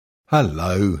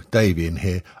Hello, Davian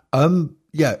here.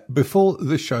 Before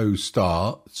the show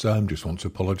starts, I just want to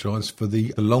apologise for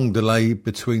the long delay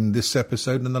between this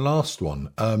episode and the last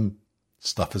one.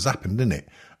 Stuff has happened, isn't it?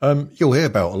 You'll hear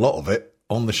about a lot of it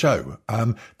on the show.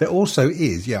 There also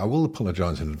is, I will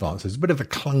apologise in advance, there's a bit of a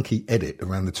clunky edit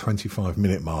around the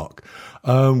 25-minute mark.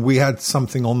 We had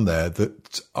something on there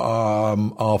that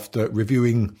after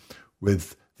reviewing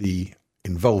with the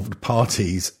involved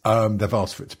parties, they've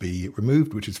asked for it to be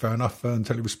removed, which is fair enough, and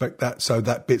totally respect that. So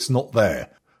that bit's not there.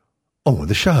 On with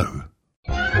the show.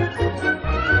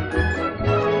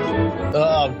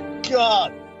 Oh,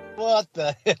 God. What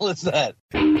the hell is that?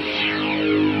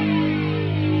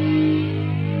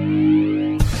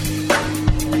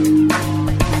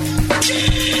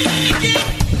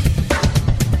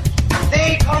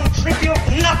 They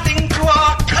contribute nothing to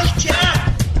our culture.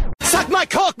 Suck my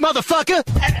cock, motherfucker!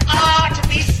 And are to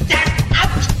be stamped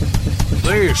out.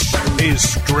 This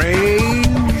is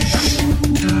Strange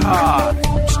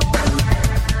Times.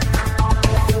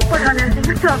 What on earth are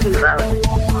you talking about?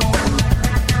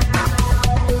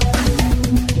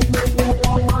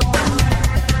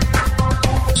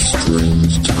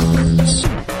 Strange Times.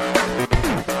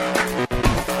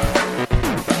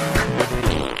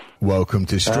 Welcome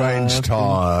to Strange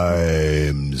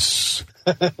Times.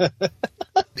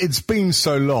 It's been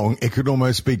so long, it could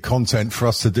almost be content for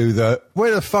us to do the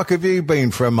 "where the fuck have you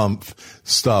been for a month"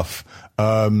 stuff.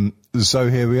 So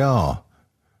here we are.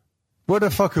 Where the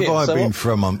fuck have I been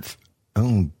for a month?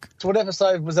 Oh, So what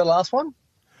episode was the last one?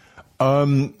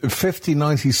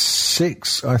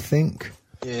 5096, I think.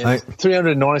 Yeah,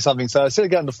 390 something. So instead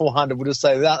of going to 400, we'll just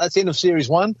say that's the end of Series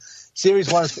 1.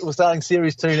 Series 1, we're starting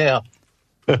Series 2 now.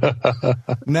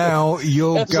 Now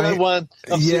you're Episode going 1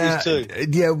 of Series 2.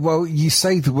 Yeah, well, you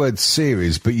say the word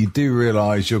series, but you do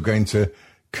realise you're going to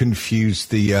confuse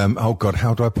the oh God,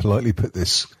 how do I politely put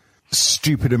this?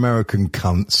 Stupid American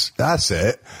cunts. That's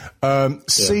it.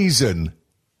 Season.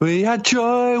 We had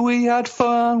joy, we had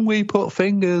fun, we put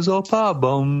fingers up our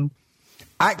bum.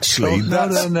 Actually,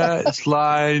 That's the next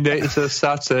line. It's a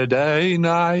Saturday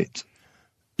night.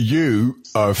 You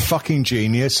are a fucking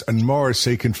genius, and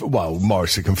Morrissey can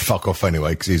fuck off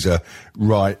anyway, because he's a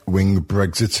right-wing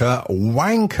Brexiter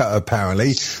wanker,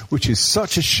 apparently, which is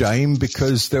such a shame,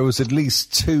 because there was at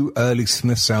least 2 early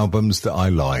Smiths albums that I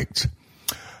liked.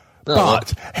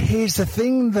 But here's the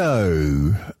thing,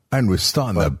 though, and we're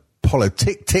starting the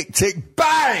politic, tick, tick,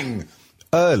 bang,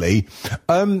 early.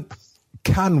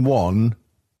 Can one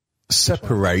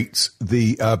separate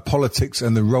the politics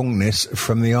and the wrongness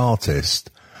from the artist?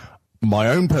 My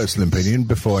own personal opinion,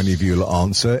 before any of you will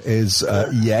answer, is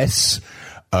yes.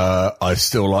 I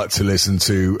still like to listen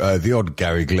to the odd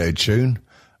Gary Glitter tune.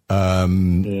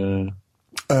 Raping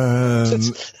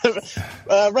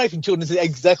children isn't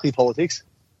exactly politics.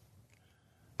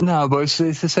 No, but it's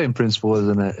the same principle,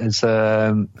 isn't it? It's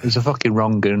a fucking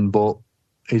wronging, but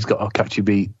he's got a catchy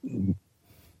beat.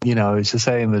 You know, it's the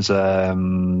same as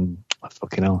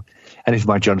fucking hell. Anything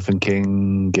by Jonathan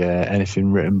King,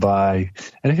 anything by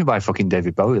fucking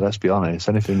David Bowie. Let's be honest.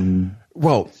 Anything.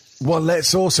 Well,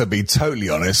 let's also be totally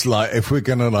honest. Like, if we're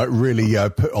gonna really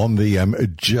put on the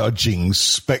judging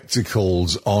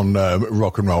spectacles on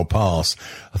Rock and Roll Pass,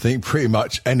 I think pretty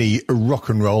much any rock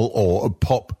and roll or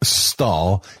pop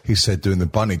star, he said, doing the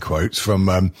bunny quotes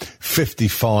from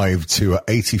 55 to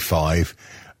 85,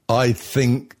 I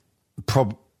think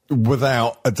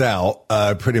without a doubt,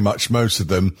 pretty much most of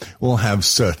them will have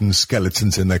certain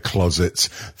skeletons in their closets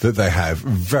that they have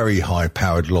very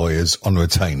high-powered lawyers on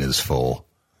retainers for.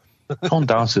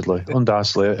 Undoubtedly. And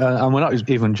we're not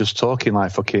even just talking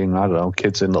like fucking, I don't know,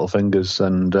 kids in little fingers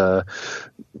and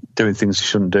doing things you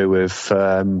shouldn't do with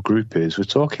groupies. We're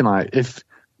talking like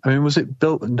was it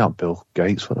not Bill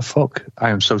Gates, what the fuck? I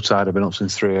am so tired, I've been up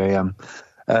since 3 a.m.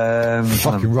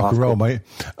 Fucking rock and roll, mate.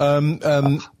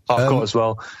 I've got as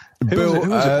well. Who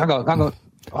was it? Hang on.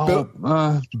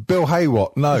 Bill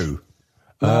Haywatt, no.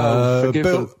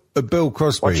 Bill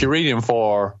Crosby. What you reading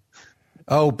for?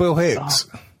 Oh, Bill Hicks.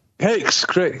 Hicks,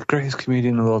 greatest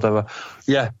comedian in the world ever.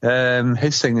 Yeah,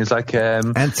 his thing is like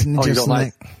Anthony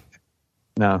Jeselnik.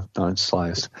 No, it's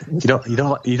sliced. You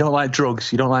don't like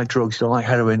drugs. You don't like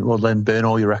heroin. Well, then burn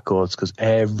all your records, because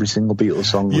every single Beatles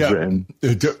song was written.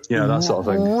 That sort of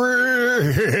thing.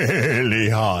 Really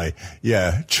high.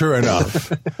 Yeah, true enough.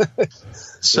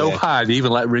 High, they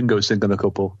even let Ringo sing on a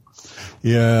couple.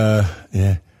 Yeah.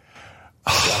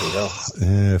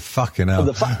 Fucking hell.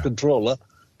 The fuck controller.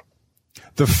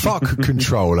 The fuck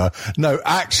controller. No,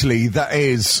 actually, that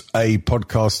is a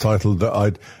podcast title that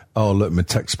I'd. Oh, look, my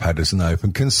text pad isn't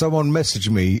open. Can someone message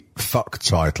me fuck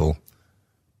title?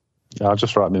 Yeah, I'll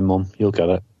just write my mum. You'll get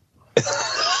it.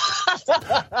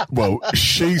 Well,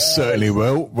 she certainly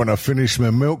will when I finish my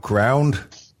milk round.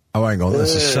 Oh, hang on,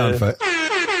 that's a sound effect.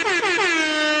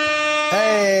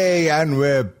 Hey, and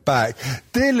we're back.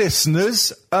 Dear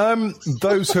listeners,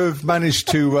 those who have managed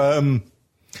to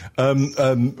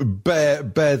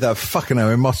bear the fucking hell,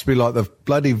 it must be like the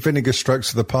bloody vinegar strokes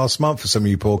of the past month for some of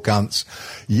you poor cunts.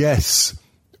 Yes,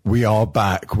 we are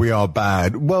back. We are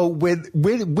bad. Well, we're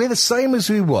the same as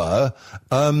we were.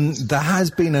 There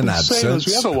has been an absence. Same as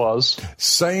we ever was.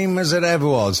 Same as it ever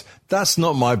was. That's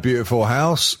not my beautiful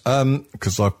house,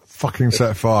 because I fucking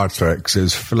set fire to it because it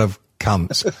was full of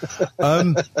cunts.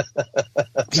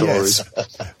 Yes.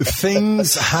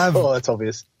 Things have... Oh, that's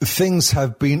obvious. Things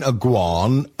have been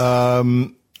aguan,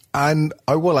 and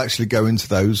I will actually go into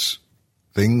those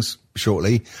things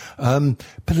shortly.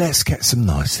 But let's get some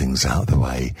nice things out of the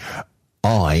way.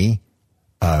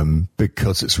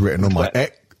 Because it's written on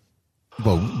my...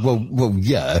 Well,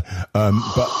 yeah.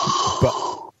 But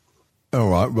all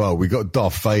right, well, we got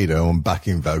Darth Vader on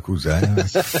backing vocals there.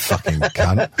 Fucking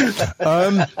cunt.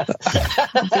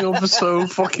 Feel so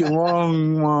fucking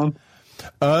wrong,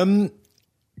 man.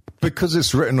 Because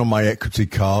it's written on my equity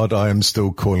card, I am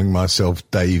still calling myself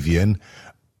Davian.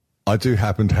 I do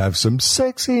happen to have some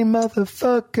sexy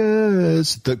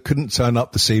motherfuckers that couldn't turn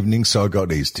up this evening, so I got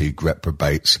these two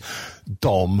reprobates.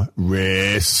 Dom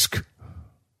Risk.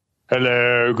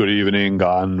 Hello, good evening,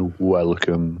 and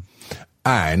welcome.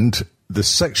 And the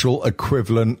sexual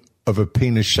equivalent of a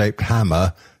penis-shaped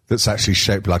hammer that's actually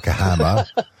shaped like a hammer.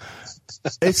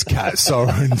 It's Kat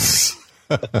Sorens.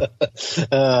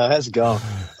 How's it going?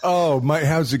 Oh, mate,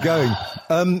 how's it going?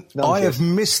 I have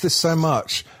missed this so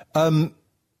much. I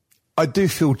do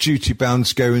feel duty-bound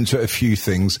to go into a few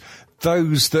things.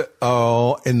 Those that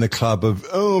are in the club of,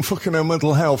 fucking hell,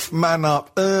 mental health, man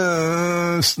up,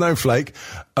 snowflake,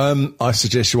 I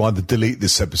suggest you either delete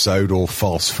this episode or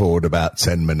fast forward about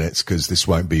 10 minutes, because this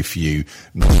won't be for you,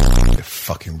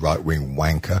 fucking right-wing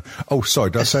wanker. Oh, sorry,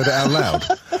 did I say that out loud?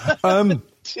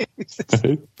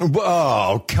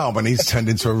 Oh, come on, he's turned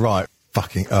into a right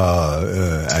fucking,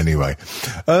 anyway.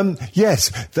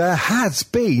 Yes, there has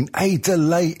been a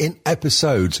delay in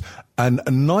episodes, and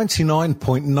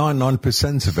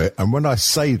 99.99% of it, and when I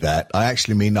say that, I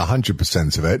actually mean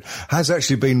 100% of it, has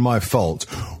actually been my fault.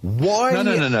 Why? No.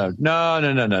 No,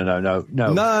 there's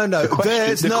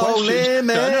no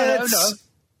limits. No.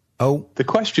 Oh. The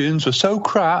questions were so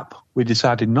crap, we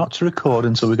decided not to record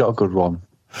until we got a good one.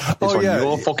 It's on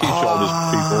your fucking shoulders,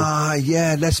 people.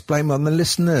 Yeah, let's blame on the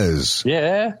listeners.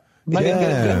 Yeah.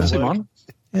 Get him on.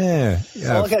 Yeah.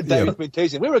 I like how David's been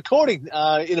teasing. We're recording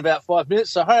in about 5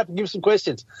 minutes, so hurry up and give us some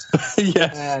questions.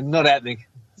 Yeah. Not happening.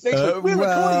 Next week, we're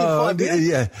recording in 5 minutes.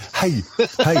 Yeah. Hey,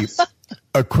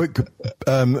 a quick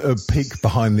peek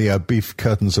behind the beef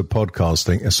curtains of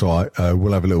podcasting. That's all right.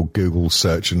 We'll have a little Google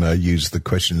search and use the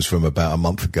questions from about a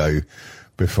month ago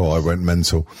before I went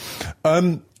mental.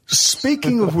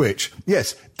 Speaking of which,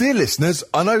 yes, dear listeners,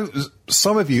 I know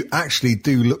some of you actually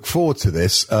do look forward to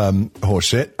this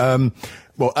horseshit.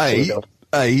 Well,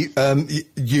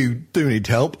 you do need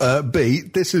help. B,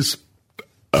 this is...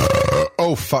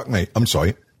 oh, fuck me. I'm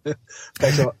sorry.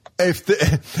 If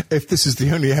this is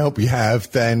the only help you have,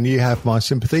 then you have my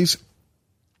sympathies.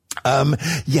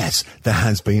 Yes, there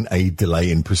has been a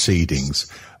delay in proceedings.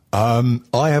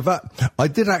 I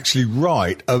did actually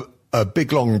write a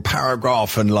big long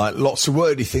paragraph and like lots of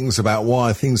wordy things about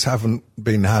why things haven't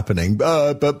been happening.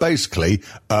 But basically,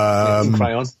 in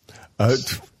crayon.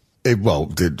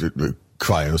 The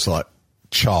crayon's like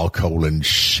charcoal and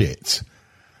shit.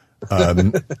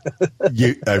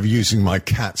 Using my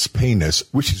cat's penis,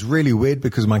 which is really weird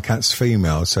because my cat's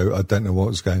female, so I don't know what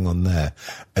was going on there.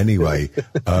 Anyway,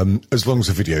 as long as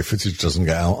the video footage doesn't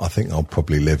get out, I think I'll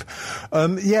probably live. So...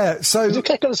 Has your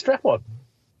cat got a strap on?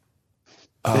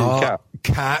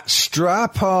 Cat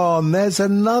strap on. There's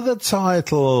another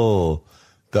title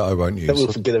that I won't use. That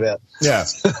we'll forget about. Yeah.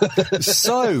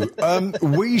 So,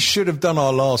 we should have done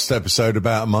our last episode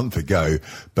about a month ago,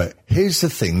 but here's the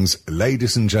things,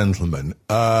 ladies and gentlemen.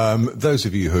 Those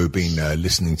of you who have been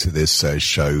listening to this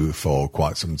show for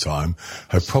quite some time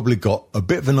have probably got a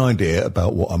bit of an idea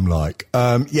about what I'm like.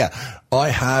 I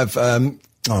have,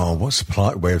 what's the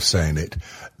polite way of saying it?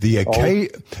 The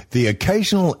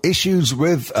occasional issues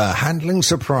with handling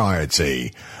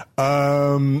sobriety.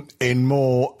 In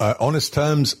more honest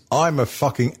terms, I'm a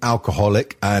fucking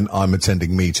alcoholic and I'm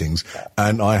attending meetings,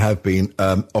 and I have been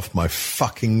off my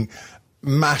fucking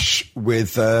mash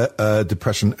with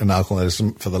depression and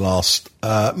alcoholism for the last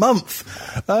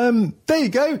month. There you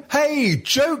go. Hey,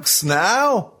 jokes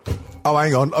now. Oh,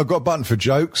 hang on. I've got a button for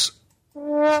jokes.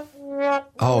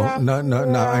 Oh, no, hang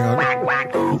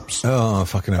on. Oops. Oh,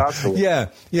 fucking hell.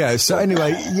 Yeah. So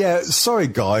anyway, sorry,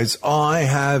 guys. I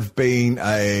have been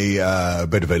a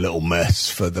bit of a little mess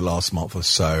for the last month or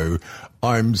so.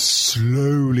 I'm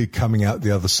slowly coming out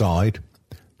the other side.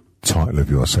 Title of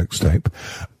your sex tape.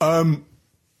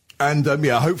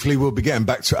 Hopefully we'll be getting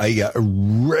back to a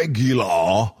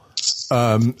regular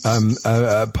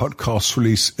podcast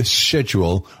release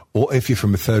schedule, or if you're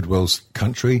from a third world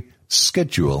country,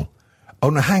 schedule. Oh,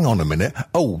 no, hang on a minute.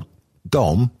 Oh,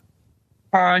 Dom.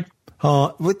 Hi.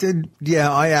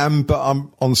 Yeah, I am, but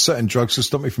I'm on certain drugs to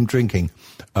stop me from drinking,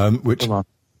 which, by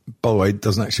the way,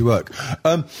 doesn't actually work.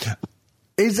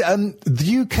 Is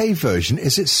the UK version,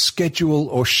 is it schedule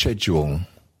or schedule?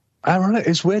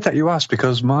 It's weird that you asked,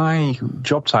 because my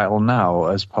job title now,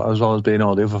 as well as being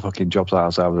all the other fucking job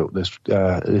titles I have at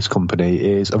this company,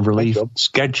 is a relief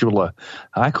scheduler.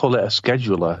 I call it a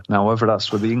scheduler. Now, whether that's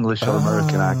for the English or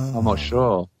American, I'm not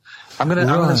sure. I'm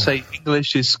gonna say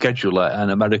English is scheduler and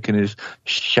American is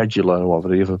scheduler, or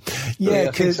whatever.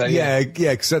 Yeah, because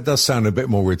that does sound a bit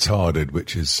more retarded,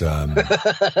 which is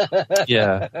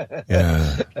yeah.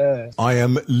 I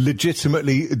am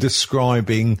legitimately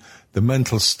describing the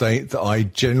mental state that I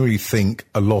generally think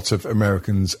a lot of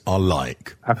Americans are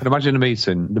like. I can imagine a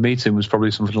meeting. The meeting was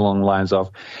probably something along the lines of,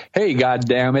 "Hey,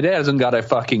 goddamn it hasn't got a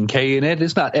fucking K in it.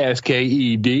 It's not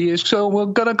SKED. So we're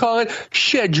gonna call it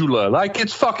scheduler, like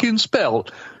it's fucking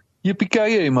spelled.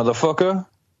 Yippee-ki-yay, motherfucker."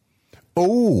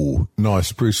 Oh,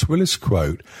 nice Bruce Willis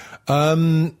quote.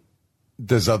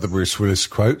 There's other Bruce Willis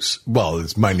quotes. Well,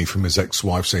 it's mainly from his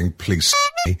ex-wife saying, "Please."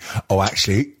 Oh,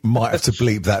 actually, might have to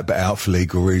bleep that bit out for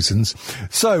legal reasons.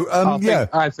 So,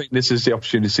 I think this is the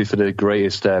opportunity for the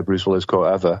greatest Bruce Willis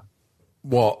quote ever.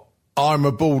 What? I'm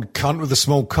a bald cunt with a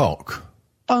small cock.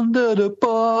 Under the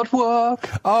boardwalk.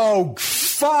 Oh,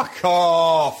 fuck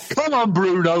off. Come on,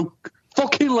 Bruno.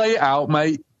 Fucking lay it out,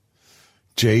 mate.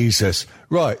 Jesus.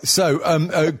 Right, so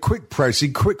a quick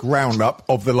roundup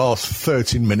of the last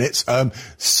 13 minutes.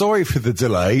 Sorry for the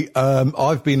delay.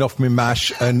 I've been off my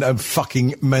mash and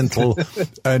fucking mental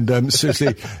and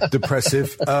seriously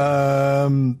depressive.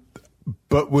 But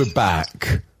we're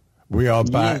back. We are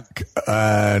back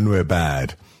and we're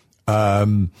bad.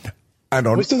 And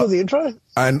on, we still got the intro?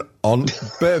 And on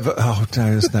bit of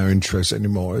there's no intros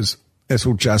anymore. It's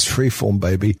all jazz freeform,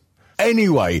 baby.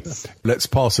 Anyway, let's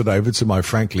pass it over to my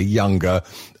frankly younger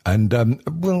and,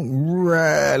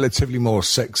 relatively more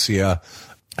sexier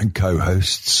and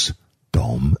co-hosts,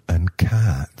 Dom and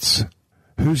Kat.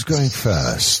 Who's going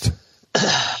first?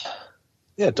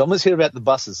 Yeah, Dom, let's hear about the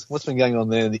buses. What's been going on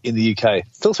there in the UK?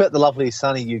 Tell us about the lovely,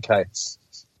 sunny UK.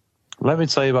 Let me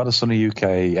tell you about the sunny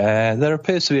UK. There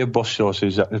appears to be a bus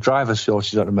shortage, a driver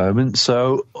shortage at the moment.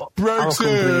 So,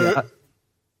 Brexit!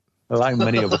 Like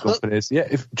many other companies. Yeah,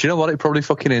 do you know what? It probably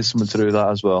fucking is something to do with that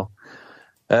as well.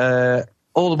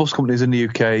 All the bus companies in the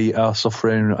UK are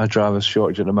suffering a driver's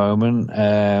shortage at the moment.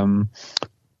 And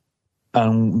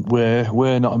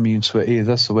we're not immune to it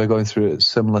either, so we're going through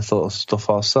similar sort of stuff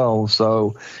ourselves.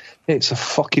 So it's a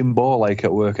fucking ball ache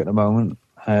at work at the moment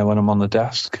when I'm on the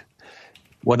desk.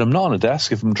 When I'm not on a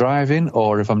desk, if I'm driving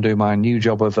or if I'm doing my new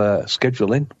job of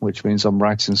scheduling, which means I'm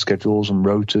writing schedules and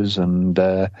rotas and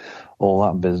all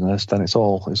that business, then it's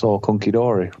all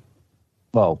hunky-dory.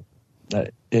 Well,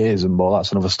 it isn't, but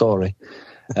that's another story.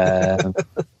 But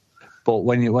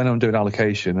when I'm doing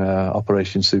allocation,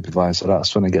 operations supervisor,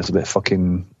 that's when it gets a bit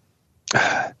fucking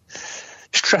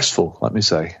stressful, let me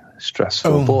say.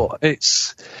 Stressful. But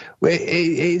it's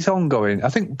ongoing. I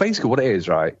think basically what it is,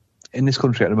 right, in this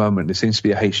country at the moment, there seems to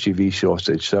be a HGV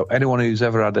shortage. So anyone who's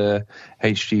ever had a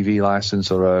HGV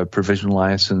license or a provisional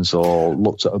license or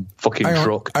looked at a fucking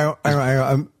truck. Hang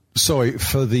on. Sorry,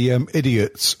 for the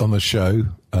idiots on the show.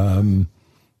 Well,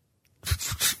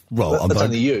 that's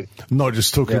only you. I'm not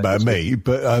just talking about me,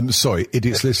 but sorry,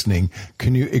 idiots listening.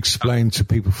 Can you explain to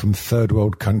people from third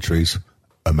world countries,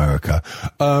 America,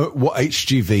 what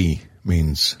HGV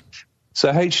means? So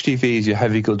HGV is your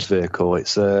heavy goods vehicle.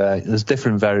 It's there's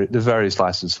various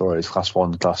licenses for it. It's class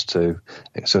 1, class 2,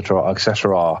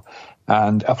 etc.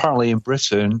 And apparently in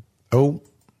Britain,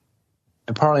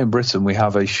 we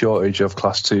have a shortage of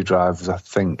class 2 drivers, I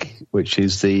think, which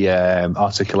is the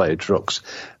articulated trucks,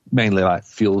 mainly like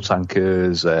fuel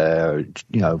tankers,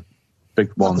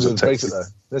 big ones that take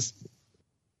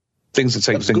things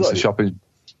to shopping.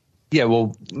 Yeah,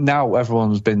 well, now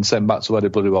everyone's been sent back to where they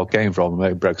bloody well came from.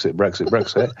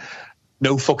 Brexit.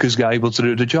 No fuckers got able to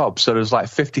do the job. So there's like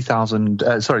 20,000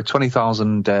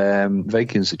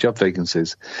 job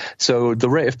vacancies. So the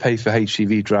rate of pay for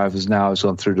HGV drivers now has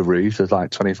gone through the roof. There's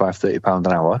like £25, £30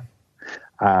 an hour.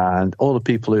 And all the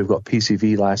people who've got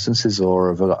PCV licenses or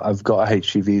have got a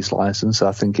HGV license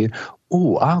are thinking,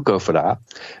 "Oh, I'll go for that."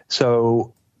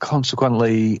 So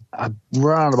consequently,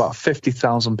 around about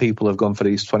 50,000 people have gone for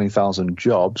these 20,000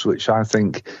 jobs, which I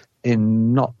think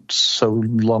in not so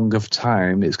long of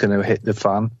time it's going to hit the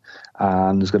fan,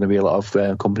 and there's going to be a lot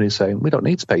of companies saying, "We don't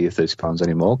need to pay you £30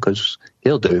 anymore because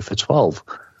he'll do it for 12."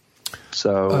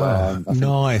 So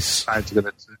nice.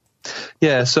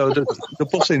 Yeah, so the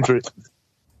bus industry.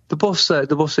 The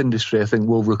bus industry, I think,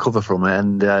 will recover from it,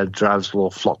 and drivers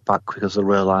will flock back because they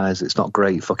realise it's not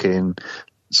great fucking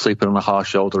sleeping on a hard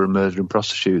shoulder and murdering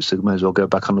prostitutes. So they may as well go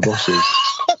back on the buses.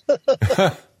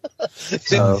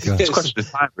 So it's a question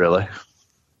of time, really.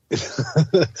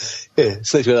 Yeah,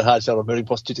 sleeping on a hard shoulder and murdering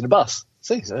prostitutes in a bus.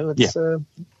 See, so it's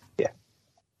yeah.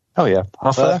 Oh yeah,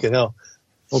 half fucking hell.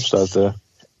 Upstairs there.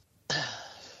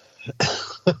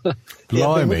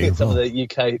 Blimey. Some of the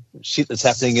UK shit that's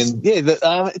happening, and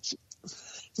it's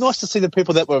nice to see the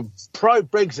people that were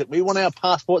pro-Brexit. We want our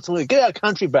passports and we get our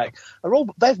country back.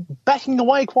 They're backing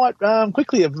away quite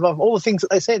quickly of all the things that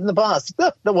they said in the past.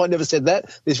 No, I never said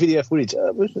that. There's video footage.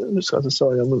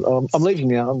 Sorry, I'm leaving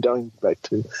now. I'm going back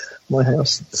to my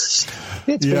house.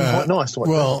 Yeah, it's been quite nice.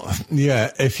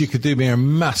 If you could do me a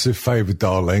massive favour,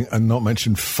 darling, and not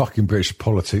mention fucking British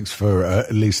politics for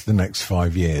at least the next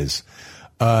 5 years.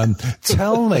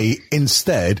 Tell me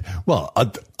instead, well,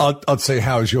 I'd say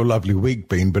how's your lovely week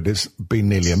been, but it's been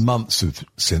nearly a month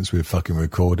since we've fucking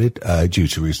recorded, due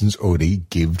to reasons already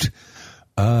gived.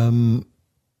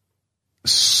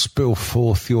 Spill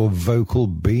forth your vocal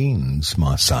beans,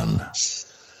 my son.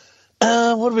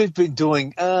 What have we been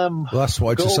doing? Well, that's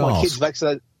what I just all my asked. kids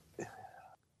vaccinated.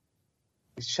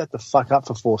 Shut the fuck up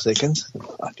for 4 seconds.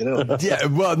 Fucking hell. Yeah,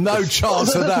 well, no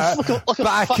chance of that.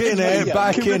 Back in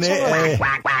it.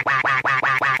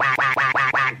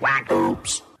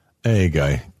 Oops. There you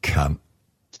go, cunt.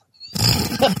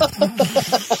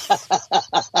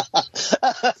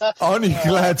 Aren't you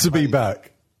glad to be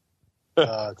back?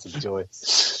 It's a joy.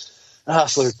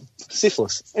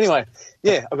 Syphilis. Anyway,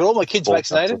 yeah, I've got all my kids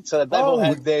vaccinated, so they've all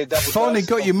had their double finally dose.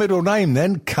 got your middle name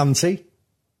then, cunty.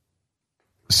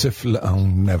 Syphilis. Oh,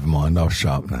 never mind. I'll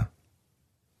shut up now.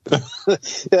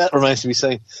 That remains to be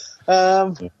seen.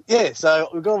 So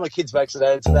we've got all my kids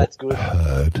vaccinated, so that's good.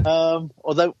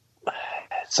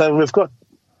 So we've got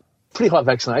pretty high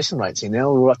vaccination rates here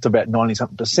now. We're up to about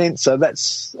 90-something%, so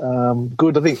that's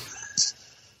good. I think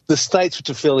the states which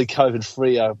are fairly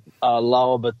COVID-free are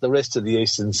lower, but the rest of the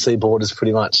eastern seaboard is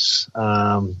pretty much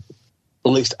at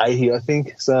least 80, I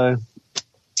think. So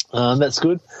that's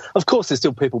good. Of course, there's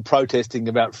still people protesting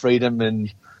about freedom,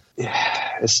 and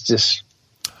it's just...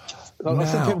 I've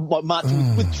seen people like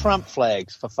marching with Trump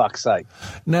flags, for fuck's sake.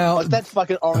 Now, like that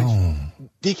fucking orange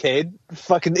dickhead,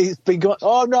 he's been going,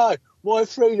 oh no, my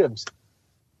freedoms.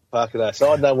 Fucking hell. So I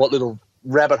don't know what little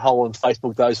rabbit hole on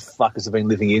Facebook those fuckers have been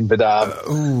living in, but they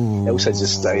also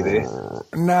just stay there.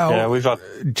 Now, we've had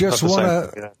just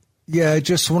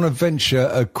want to venture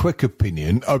a quick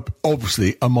opinion.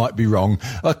 Obviously, I might be wrong.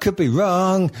 I could be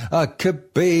wrong. I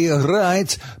could be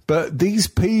right. But these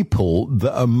people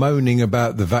that are moaning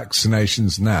about the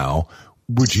vaccinations now,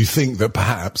 would you think that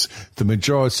perhaps the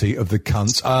majority of the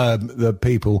cunts, the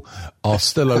people, are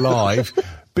still alive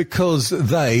because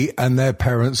they and their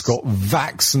parents got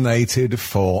vaccinated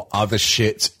for other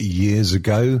shit years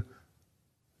ago?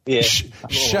 Yeah.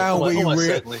 Shall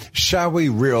we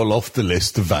reel off the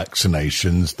list of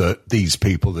vaccinations that these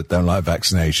people that don't like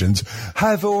vaccinations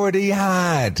have already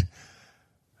had?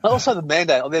 Also, the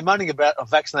mandate. They're moaning about a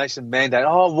vaccination mandate.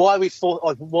 Oh, why are we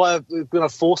going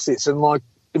to force this? And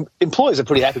employers are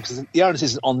pretty happy because the onus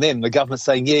isn't on them. The government's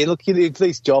saying, yeah, look, you need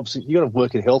these jobs. You got to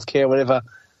work in healthcare, whatever.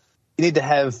 You need to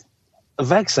have a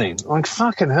vaccine. Like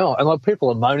fucking hell, and people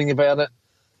are moaning about it.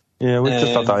 Yeah, we've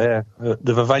just had that,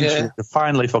 They've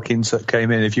finally fucking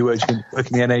came in. If you work in the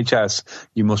NHS,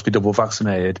 you must be double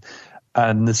vaccinated.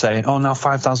 And they're saying, oh, now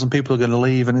 5,000 people are going to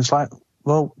leave. And it's like,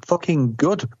 well, fucking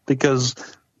good, because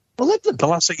the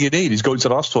last thing you need is going to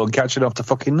the hospital and catching off the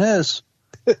fucking nurse.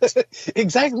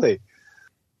 Exactly.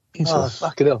 Oh,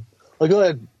 fucking hell.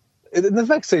 The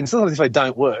vaccines, sometimes if they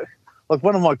don't work, like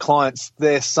one of my clients,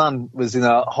 their son was in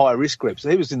a high risk group. So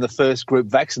he was in the first group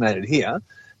vaccinated here.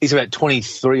 He's about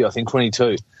 23, I think,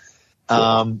 22.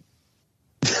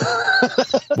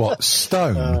 What,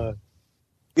 stone?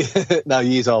 No,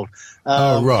 years old.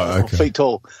 Right, okay. Feet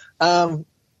tall. And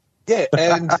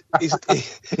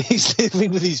he's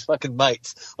living with his fucking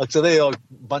mates. So they're a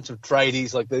bunch of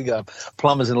tradies, they're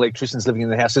plumbers and electricians living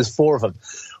in the house. There's 4 of them.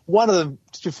 One of them,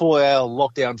 just before our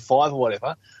lockdown 5 or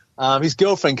whatever, his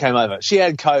girlfriend came over. She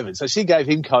had COVID, so she gave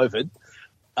him COVID.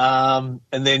 And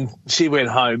then she went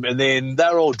home, and then they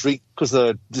were all drink because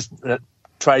they're just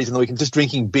tradies on the weekend, just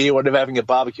drinking beer, whatever, having a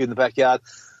barbecue in the backyard.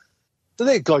 So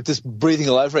they're like just breathing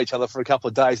all over each other for a couple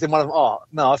of days. Then one of them, oh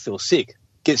no, I feel sick.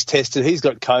 Gets tested. He's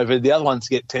got COVID. The other ones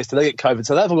get tested. They get COVID.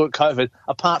 So they've all got COVID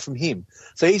apart from him.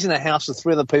 So he's in a house with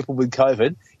 3 other people with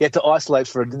COVID. He had to isolate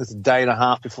for a day and a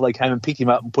half before they came and picked him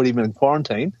up and put him in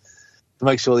quarantine to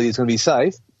make sure that he's going to be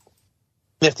safe.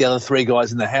 Left the other 3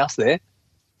 guys in the house there,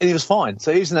 and he was fine.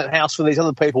 So he was in that house with these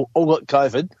other people, all got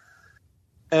COVID,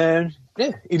 and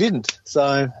yeah, he didn't.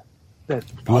 So yeah,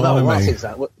 I know what says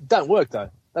that. Don't work though.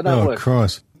 They don't work.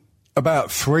 Christ. About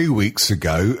 3 weeks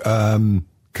ago,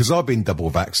 because I've been double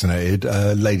vaccinated,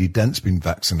 Lady Dent's been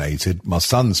vaccinated, my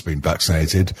son's been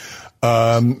vaccinated,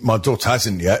 my daughter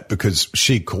hasn't yet because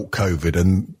she caught COVID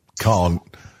and can't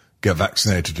get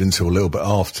vaccinated until a little bit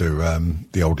after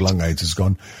the old lung AIDS has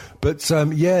gone. But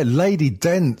yeah, Lady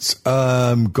Dent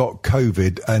got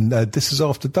COVID, and this is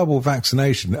after double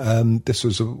vaccination. This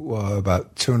was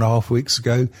about 2.5 weeks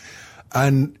ago.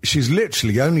 And she's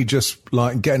literally only just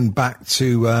like getting back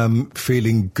to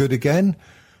feeling good again.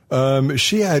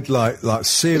 She had like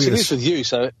serious. She lives with you,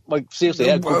 so like seriously,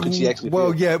 how good could she actually?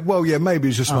 Well, yeah. Maybe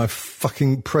it's just my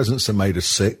fucking presence that made her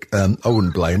sick. I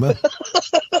wouldn't blame her.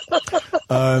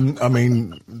 I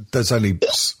mean, there's only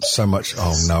so much.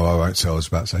 Oh no, I won't say. I was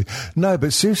about to say no,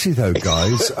 but seriously though,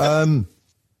 guys.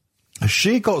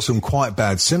 She got some quite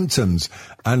bad symptoms,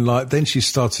 and like then she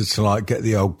started to like get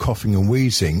the old coughing and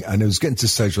wheezing, and it was getting to the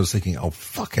stage where I was thinking, oh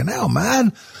fucking hell,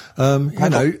 man. You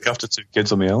know, after 2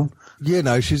 kids on my own. You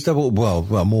know, she's double. Well,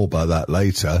 more about that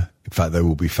later. In fact, they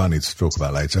will be funny to talk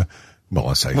about later. Well,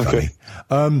 I say funny,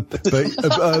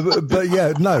 but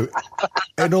yeah, no.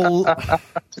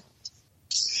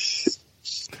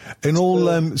 In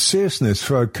all seriousness,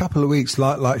 for a couple of weeks,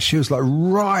 like she was like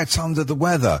right under the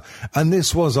weather, and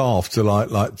this was after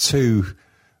like 2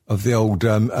 of the old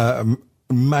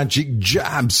magic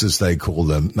jabs, as they call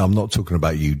them. Now, I'm not talking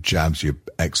about you jabs, you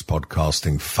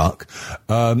ex-podcasting fuck.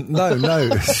 No.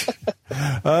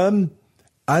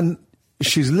 And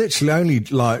she's literally only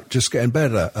like just getting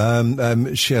better.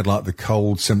 She had like the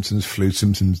cold symptoms, flu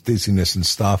symptoms, dizziness and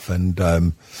stuff, and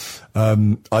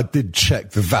I did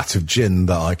check the vat of gin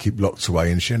that I keep locked away,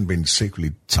 and she hadn't been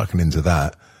secretly tucking into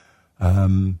that.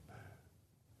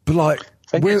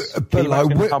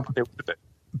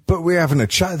 But we're having a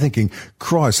chat thinking,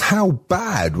 Christ, how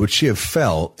bad would she have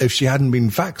felt if she hadn't been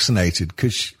vaccinated?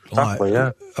 Because exactly,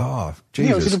 yeah. Oh,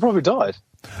 Jesus. Yeah, she'd have probably died.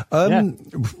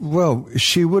 Well,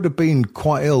 she would have been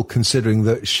quite ill considering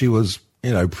that she was,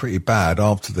 pretty bad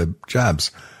after the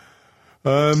jabs.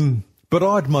 But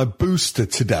I had my booster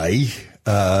today.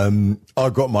 I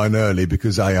got mine early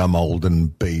because A, I'm old,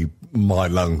 and B, my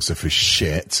lungs are for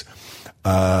shit.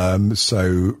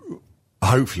 So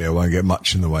hopefully I won't get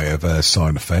much in the way of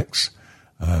side effects.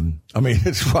 I mean,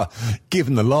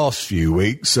 given the last few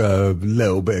weeks, a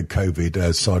little bit of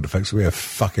COVID side effects, we have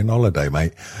fucking holiday,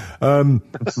 mate. But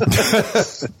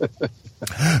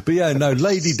yeah, no,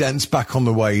 Lady Dent's back on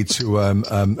the way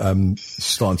to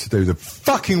starting to do the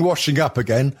fucking washing up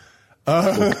again.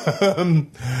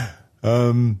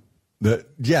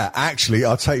 Yeah, actually,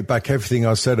 I'll take back everything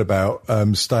I said about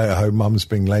stay-at-home mums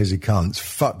being lazy cunts.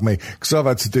 Fuck me, because I've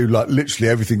had to do like literally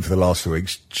everything for the last 2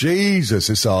 weeks. Jesus,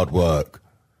 it's hard work.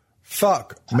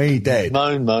 Fuck me dead.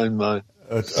 Moan.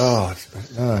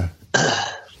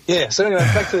 Yeah, so anyway,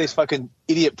 back to these fucking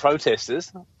idiot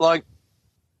protesters. Like,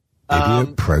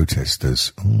 idiot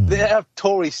protesters. Our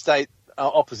Tory state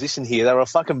opposition here, they were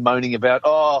fucking moaning about,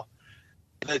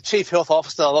 the chief health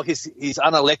officer, like he's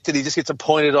unelected, he just gets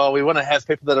appointed. We want to have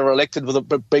people that are elected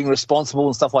with being responsible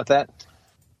and stuff like that.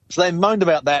 So they moaned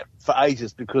about that for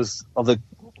ages because of the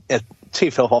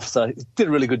chief health officer. He did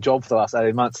a really good job for the last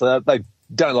 18 months, so they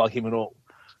don't like him at all.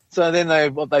 So then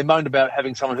they moaned about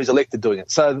having someone who's elected doing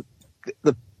it. So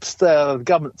the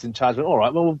government's in charge. All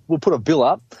right, well, we'll put a bill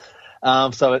up.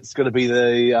 So it's going to be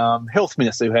the health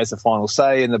minister who has the final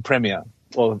say and the premier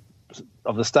of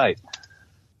the state.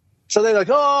 So they're like,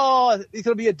 he's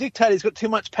going to be a dictator. He's got too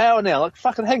much power now. Like,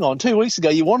 fucking hang on. 2 weeks ago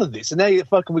you wanted this, and now you're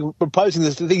fucking proposing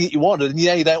this thing that you wanted, and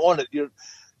now you don't want it.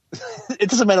 It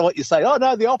doesn't matter what you say. Oh,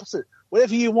 no, the opposite.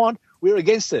 Whatever you want, we're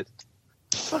against it.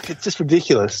 Fuck, it's just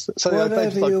ridiculous. So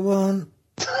whatever you want.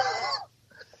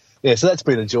 Yeah, so that's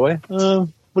been a joy.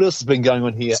 What else has been going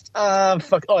on here? I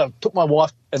took my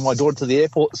wife and my daughter to the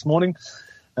airport this morning.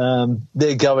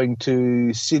 They're going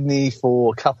to Sydney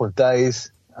for a couple of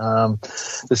days.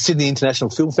 The Sydney International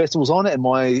Film Festival's on it, and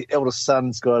my eldest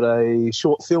son's got a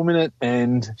short film in it,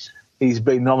 and he's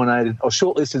been nominated or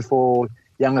shortlisted for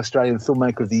Young Australian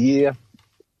Filmmaker of the Year.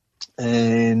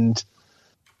 And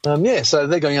So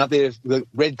they're going out there, the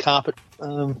red carpet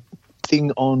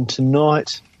thing on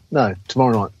tonight. No,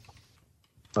 tomorrow night.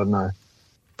 I don't know.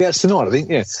 Yeah, it's tonight, I think,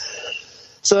 yeah.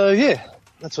 So, yeah,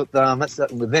 that's what that's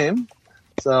that with them.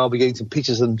 So I'll be getting some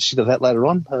pictures and shit of that later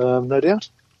on, no doubt.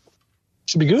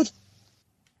 Should be good.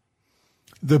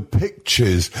 The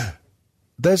pictures.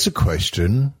 There's a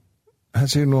question.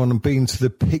 Has anyone been to the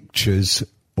Pictures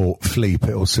or Flea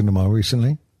Pit or cinema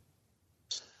recently?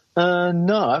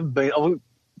 No, I haven't been.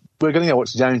 We're going to go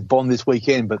watch James Bond this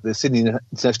weekend, but the Sydney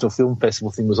International Film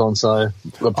Festival thing was on, so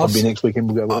probably next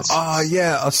weekend we'll go watch.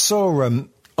 Yeah, I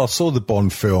saw the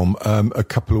Bond film a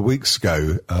couple of weeks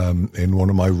ago in one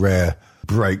of my rare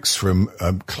breaks from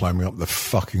climbing up the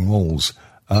fucking walls.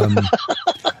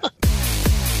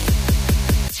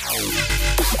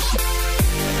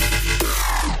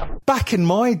 Back in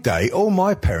my day, all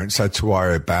my parents had to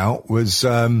worry about was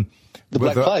the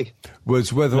Black Plague.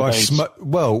 Was whether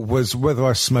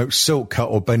I smoked Silk Cut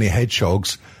or Benny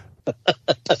Hedgehogs.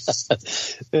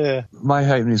 Yeah. My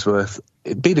Halfpenny's Worth.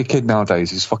 Being a kid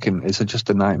nowadays is it's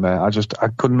just a nightmare. I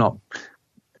could not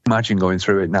imagine going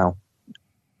through it now.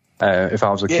 If I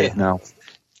was a kid now.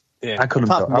 Yeah. I couldn't.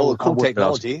 Apart from all the cool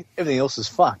technology, everything else is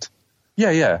fucked.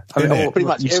 Yeah. I mean, pretty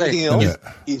much everything else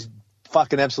is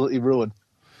fucking absolutely ruined.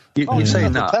 You're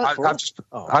saying that.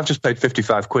 I've just paid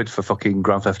 £55 for fucking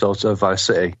Grand Theft Auto Vice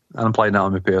City, and I'm playing that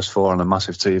on my PS4 on a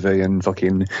massive TV and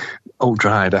fucking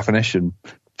ultra high definition.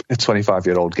 A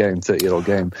 25-year-old game, 30-year-old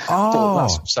game. Oh,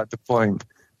 that's beside the point.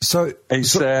 So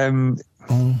it's go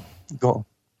on.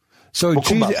 So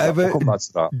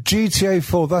GTA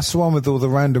 4, that's the one with all the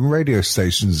random radio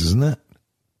stations, isn't it?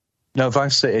 No,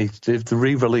 Vice City. They've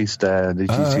re-released the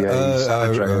GTA San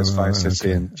Andreas, Vice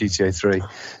City, and GTA 3.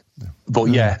 But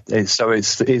yeah, it's Vice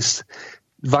City is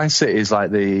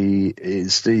like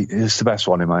it's the best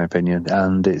one in my opinion,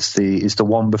 and it's the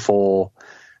one before.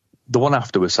 The one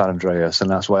after was San Andreas, and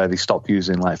that's where they stopped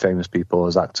using like famous people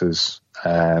as actors,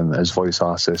 as voice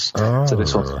artists. Oh. So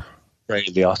this one's Ray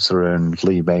Liotta and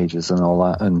Lee Majors and all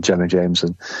that, and Jenna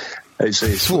Jameson. It's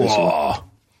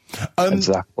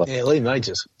exactly. Yeah, Lee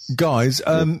Majors. Guys,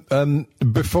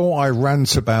 before I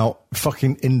rant about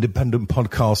fucking independent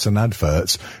podcasts and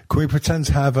adverts, can we pretend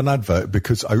to have an advert?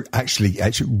 Because I actually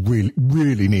really,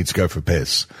 really need to go for a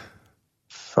piss.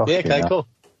 Yeah, okay, cool.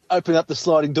 Open up the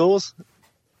sliding doors.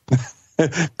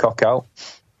 Cock out.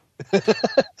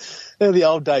 They're the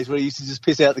old days where you used to just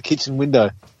piss out the kitchen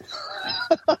window.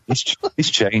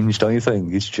 He's changed, don't you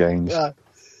think? He's changed.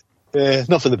 Yeah,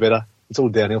 not for the better. It's all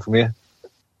downhill from here.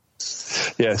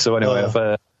 Yeah. So anyway,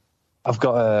 I've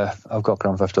got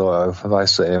Grand Theft Auto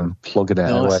Vice City and plugging it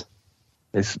away.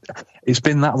 It's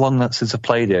been that long since I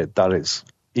played it that it's,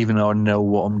 even though I know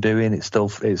what I'm doing,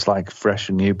 it's like fresh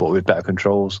and new, but with better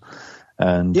controls.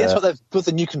 And that's what they've put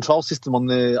the new control system on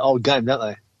the old game, don't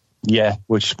they? Yeah,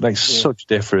 which makes such a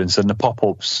difference. And the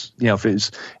pop-ups,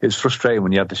 it's frustrating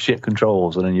when you have the shit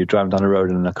controls and then you're driving down the road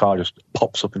and a car just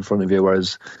pops up in front of you,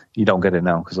 whereas you don't get it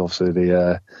now because obviously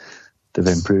they've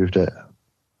improved it.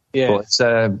 Yeah, but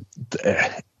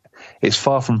it's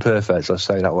far from perfect. Let's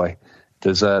say it that way.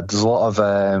 There's a lot of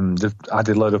they've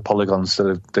added a load of polygons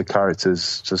to the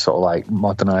characters to sort of like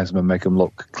modernise them and make them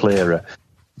look clearer.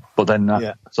 But then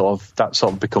that sort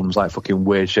of becomes like fucking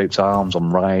weird shaped arms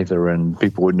on Ryder and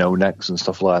people with no necks and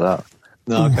stuff like that.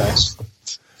 No, okay.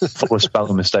 Full of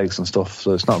spelling mistakes and stuff,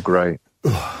 so it's not great.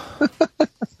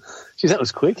 Jeez, that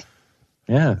was quick.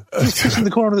 Yeah. Just in the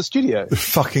corner of the studio.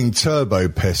 Fucking turbo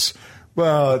piss.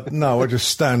 Well, no, I just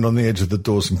stand on the edge of the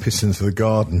doors and piss into the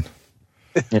garden.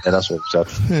 Yeah, that's what it's said.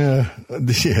 Yeah,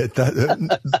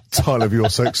 that title of your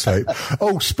sex tape.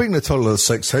 Oh, speaking of title of the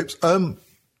sex tapes,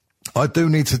 I do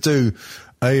need to do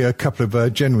a couple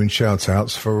of genuine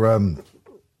shout-outs for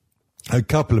a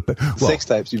couple of... sex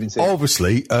tapes, you've been saying.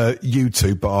 Obviously, you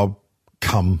two, but I'll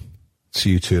come to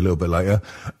you two a little bit later.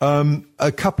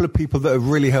 A couple of people that have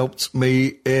really helped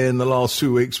me in the last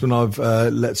 2 weeks when I've,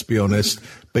 let's be honest,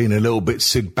 been a little bit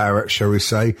Sid Barrett, shall we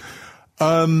say.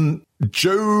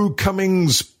 Joe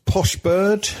Cummings, Posh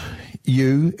Bird,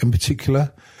 you in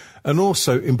particular, and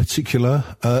also in particular,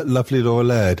 lovely Laura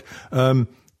Laird.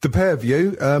 The pair of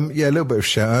you, a little bit of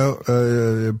shout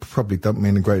out, probably don't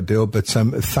mean a great deal, but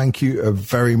thank you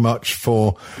very much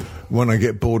for when I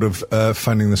get bored of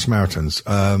finding the Samaritans.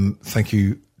 Thank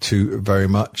you very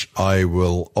much. I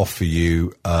will offer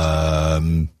you, I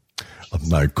don't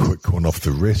know, quick one off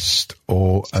the wrist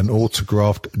or an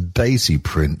autographed Daisy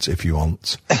print if you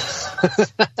want.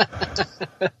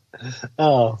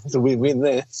 Oh, it's a win-win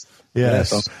there.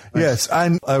 Yes.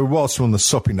 And whilst we're on the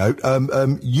soppy note,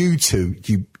 you two,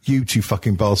 you two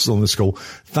fucking bastards on the school.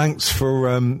 Thanks for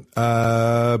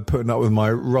putting up with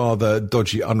my rather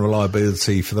dodgy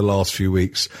unreliability for the last few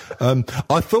weeks.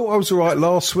 I thought I was all right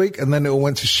last week, and then it all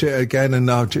went to shit again. And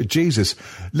now, Jesus,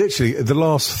 literally, the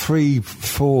last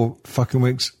 3-4 fucking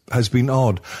weeks has been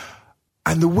odd.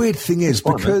 And the weird thing is,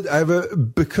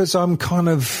 because I'm kind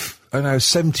of,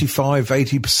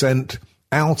 75-80%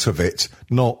 out of it,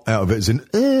 not out of it as in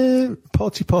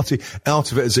party,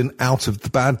 out of it as in out of the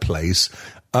bad place.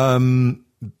 The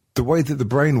way that the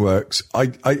brain works, I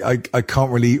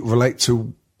can't really relate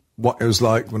to what it was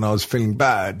like when I was feeling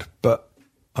bad, but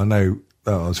I know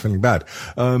I was feeling bad.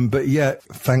 But yeah,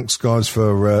 thanks guys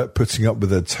for putting up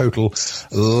with a total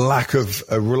lack of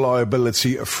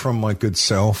reliability from my good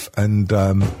self. And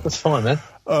that's fine, man.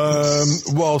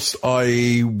 Whilst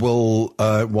I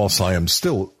am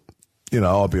still,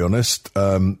 I'll be honest,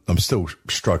 I'm still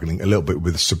struggling a little bit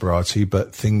with sobriety,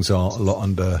 but things are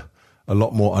a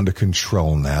lot more under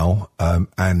control now,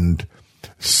 and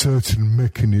certain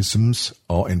mechanisms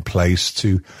are in place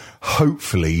to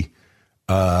hopefully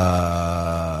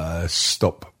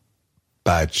stop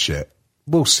bad shit.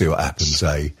 We'll see what happens,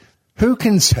 eh? Who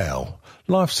can tell?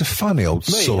 Life's a funny old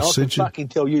sausage. I can fucking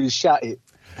tell you to shut it.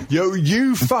 Yo,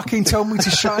 you fucking tell me to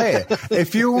shut it.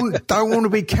 If you don't want to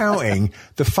be counting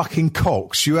the fucking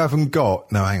cocks you haven't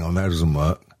got. No, hang on, that doesn't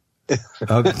work.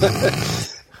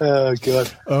 Oh,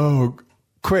 God. Oh,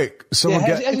 quick. Someone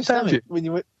how's your stomach when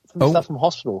you went from stuff from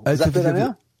hospital? Is that better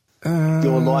now?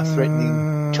 Your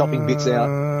life-threatening chopping bits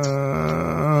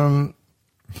out.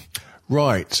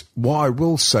 Right. What I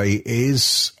will say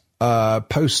is,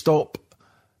 post-op,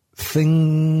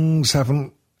 things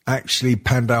haven't actually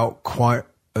panned out quite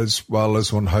as well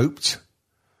as one hoped.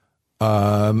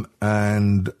 And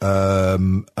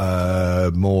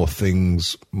more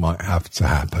things might have to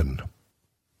happen.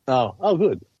 Oh,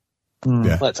 good. Yeah.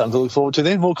 Well, that's something to look forward to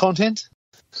then. More content.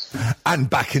 And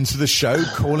back into the show,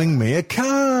 calling me a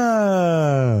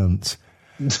cunt.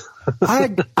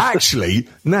 Actually,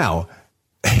 now,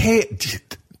 here,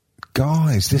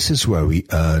 guys, this is where we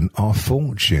earn our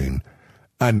fortune.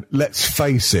 And let's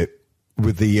face it,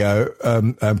 with the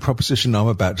proposition I'm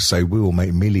about to say, we will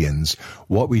make millions.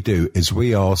 What we do is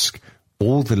we ask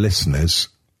all the listeners,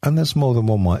 and there's more than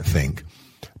one might think,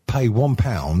 pay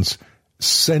 £1,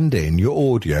 send in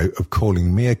your audio of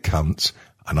calling me a cunt,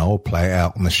 and I'll play it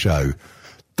out on the show.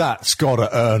 That's got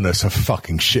to earn us a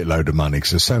fucking shitload of money,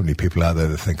 because there's so many people out there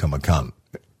that think I'm a cunt.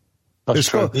 That's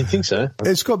true. You think so?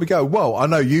 It's got to be go. Well, I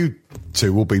know you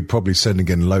two will be probably sending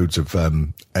in loads of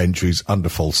entries under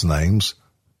false names.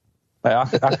 Hey, I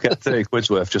could get 30 quid's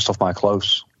worth just off my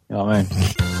clothes. You know what I mean?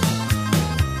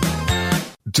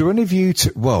 Do any of you...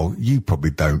 well, you probably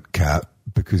don't, Kat,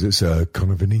 because it's a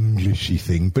kind of an Englishy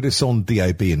thing, but it's on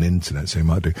DAB and internet, so you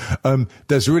might do.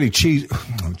 There's a really cheesy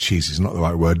is not the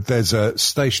right word. There's a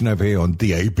station over here on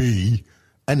DAB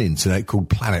and internet called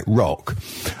Planet Rock,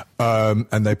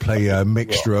 and they play a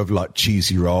mixture of like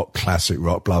cheesy rock, classic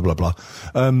rock, blah, blah, blah.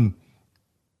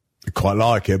 I quite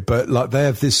like it, but like they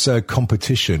have this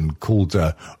competition called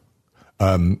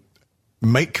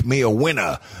Make Me a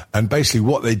Winner, and basically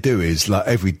what they do is like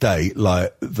every day,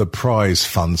 like the prize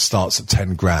fund starts at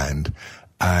 10 grand,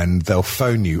 and they'll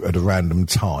phone you at a random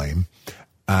time,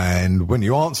 and when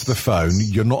you answer the phone,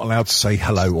 you're not allowed to say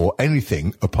hello or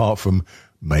anything apart from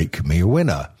 "Make me a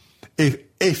winner."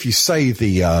 If you say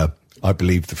the I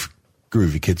believe the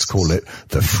groovy kids call it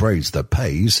the phrase that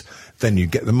pays, then you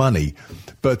get the money.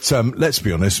 But let's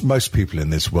be honest, most people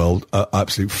in this world are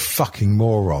absolute fucking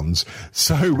morons.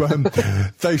 So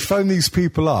they phone these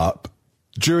people up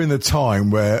during the time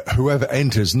where whoever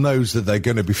enters knows that they're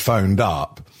going to be phoned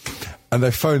up. And they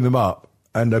phone them up,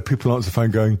 and people answer the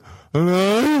phone going,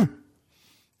 "Hello?"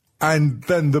 And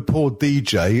then the poor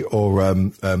DJ or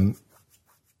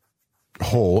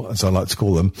whore, as I like to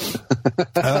call them,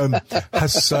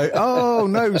 has to say, "Oh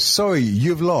no, sorry,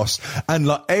 you've lost." And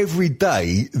like every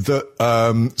day that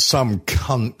some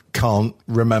cunt can't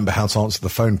remember how to answer the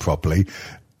phone properly,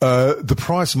 the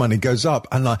prize money goes up,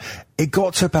 and like it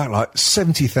got to about like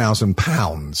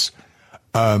 £70,000.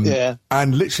 Yeah.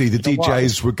 And literally the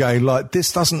DJs were going like,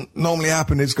 "This doesn't normally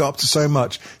happen. It's got up to so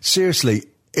much." Seriously,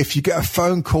 if you get a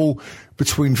phone call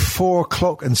between 4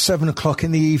 o'clock and 7 o'clock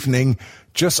in the evening,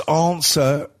 just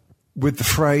answer with the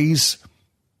phrase,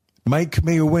 "Make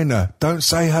me a winner." Don't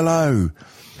say hello.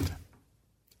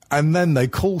 And then they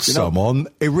call someone,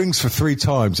 it rings for 3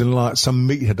 times, and like some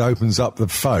meathead opens up the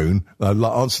phone, like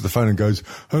answers the phone and goes,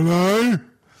 "Hello?"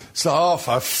 It's like, "Oh,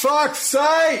 for fuck's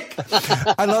sake!"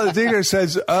 And like the DJ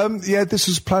says, "Yeah, this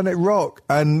is Planet Rock,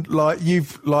 and like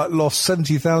you've like lost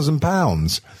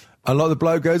 £70,000. And like the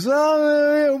bloke goes,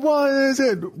 oh, why is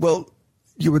it? Well,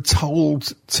 you were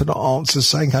told to not answer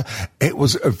saying her. It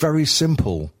was a very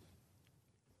simple.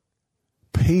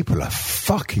 People are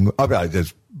fucking, I mean,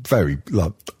 it's very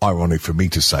ironic for me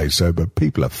to say so, but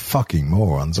people are fucking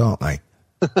morons, aren't they?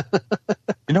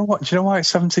 You know what? Do you know why it's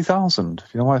 70,000? Do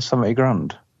you know why it's 70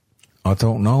 grand? I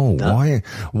don't know. No.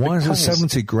 Why is it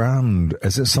 70 grand?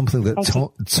 Is it something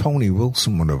that Tony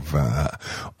Wilson would have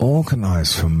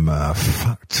organised from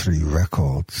Factory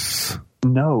Records?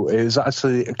 No, it was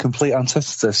actually a complete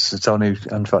antithesis to Tony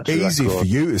and Factory Records. Easy for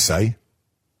you to say.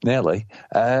 Nearly.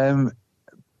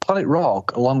 Planet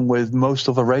Rock, along with most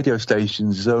other radio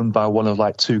stations, is owned by one of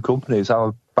like two companies,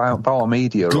 Bauer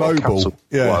Media Global, or Capsule,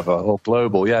 yeah. whatever, or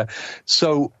Global, yeah.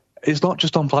 So it's not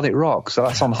just on Planet Rock, so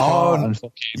that's on Heart and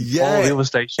all the other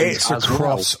stations it's as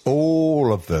across well.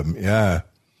 all of them, yeah.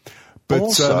 But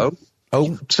also,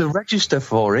 to register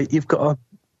for it, you've got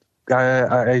to,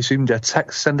 I assume,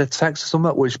 send a text or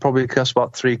something, which probably costs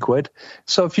about £3.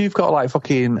 So if you've got like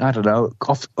fucking, I don't know,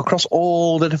 across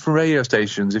all the different radio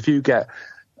stations, if you get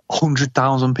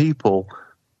 100,000 people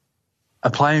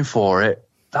applying for it,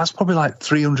 that's probably like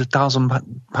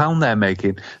 £300,000 they're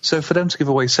making. So for them to give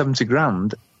away 70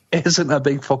 grand isn't a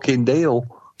big fucking deal.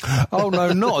 Oh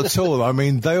no, not at all. I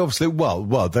mean, they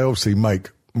obviously make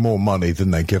more money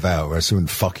than they give out, or else they wouldn't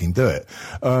fucking do it.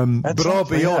 But I'll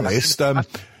be honest,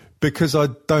 because I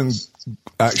don't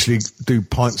actually do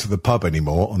pints at the pub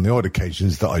anymore, on the odd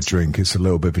occasions that I drink, it's a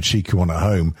little bit of a cheeky one at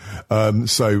home.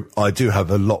 So I do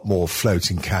have a lot more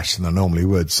floating cash than I normally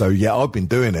would. So yeah, I've been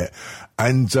doing it.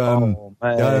 And, yeah,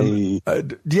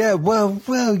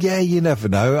 you never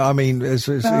know. I mean,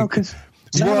 How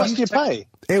much do you pay?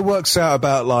 It works out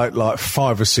about like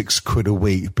 £5 or £6 a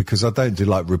week, because I don't do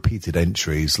like repeated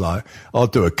entries. Like I'll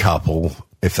do a couple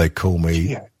if they call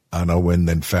me and I win,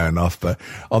 then fair enough. But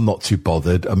I'm not too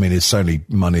bothered. I mean, it's only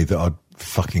money that I'd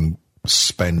fucking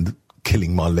spend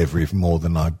killing my liver even more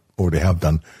than I already have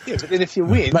done. Yeah, but then if you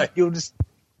win, you'll just...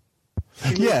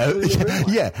 Yeah.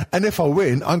 And if I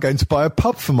win, I'm going to buy a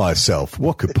pub for myself.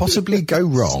 What could possibly go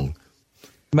wrong?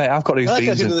 Mate, I've got these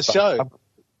beans into the show.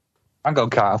 I've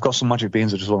got some magic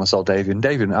beans I just want to sell Davian.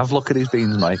 Davian, have a look at these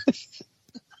beans, mate.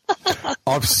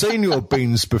 I've seen your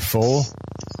beans before.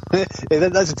 Yeah,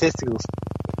 those are testicles.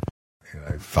 You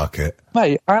know, fuck it.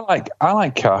 Mate, I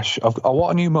like cash. I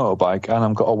want a new motorbike and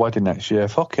I've got a wedding next year.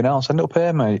 Fucking hell, send it up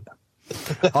here, mate.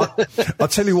 I'll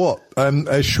tell you what,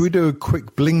 should we do a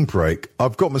quick bling break?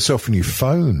 I've got myself a new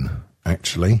phone,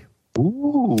 actually.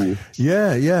 Ooh.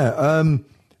 Yeah.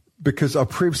 Because I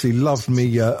previously loved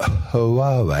me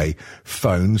Huawei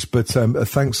phones, but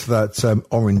thanks to that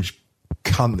orange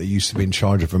cunt that used to be in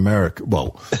charge of America,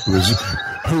 well,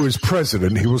 who was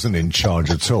president, he wasn't in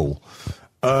charge at all.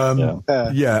 And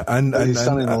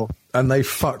they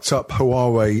fucked up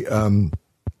Huawei,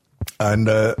 and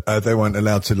they weren't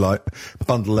allowed to like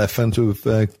bundle their phones with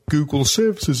Google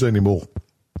services anymore.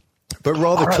 But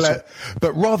rather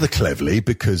cleverly,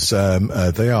 because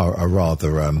they are a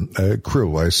rather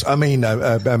cruel race. I mean,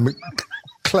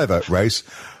 clever race.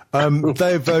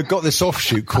 They've got this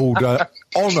offshoot called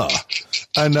Honor,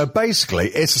 and basically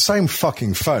it's the same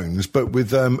fucking phones, but with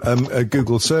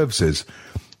Google services.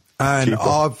 And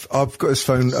I've got this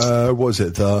phone. What is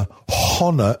it? The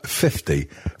Honor 50.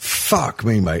 Fuck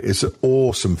me, mate! It's an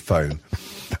awesome phone.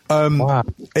 Wow.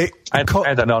 I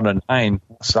had an Honor 9.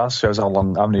 So that shows how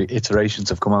many iterations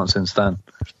have come out since then.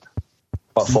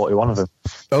 About 41 of them.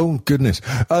 Oh, goodness.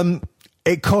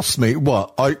 It cost me,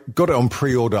 I got it on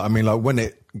pre-order. I mean, like when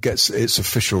it gets its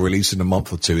official release in a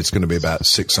month or two, it's going to be about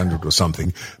 600 or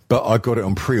something. But I got it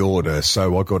on pre-order,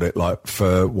 so I got it like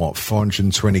for,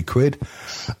 420 quid.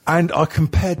 And I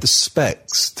compared the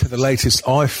specs to the latest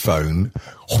iPhone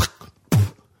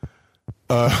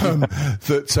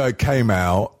that came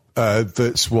out.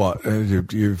 That's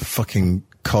you fucking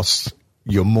cost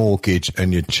your mortgage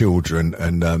and your children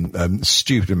and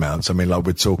stupid amounts. I mean, like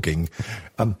we're talking.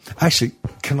 Actually,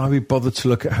 can I be bothered to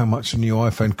look at how much a new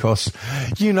iPhone costs?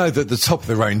 You know that the top of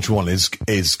the range one is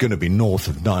going to be north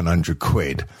of 900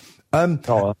 quid. And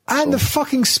the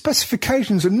fucking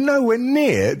specifications are nowhere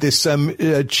near this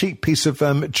cheap piece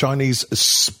of Chinese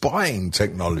spying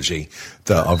technology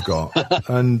that I've got.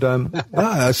 And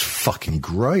that's fucking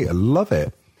great. I love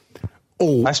it.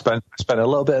 Oh. I spent a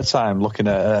little bit of time looking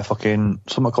at fucking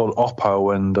something called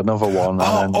Oppo and another one.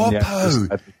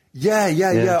 Oppo!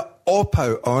 Yeah.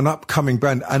 Oppo are an upcoming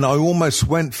brand, and I almost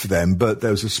went for them, but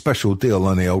there was a special deal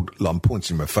on the old. I'm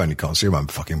pointing my phone, you can't see I'm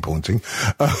fucking pointing.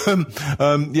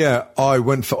 I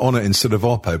went for Honor instead of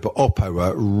Oppo, but Oppo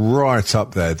are right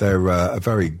up there. They're a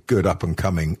very good up and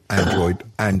coming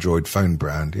Android phone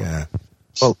brand. Yeah.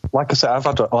 Well, like I said, I've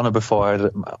had Honor before. I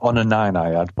had Honor 9 I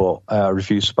had, but I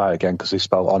refused to buy it again because they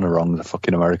spelled Honor wrong, the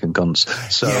fucking American cunts.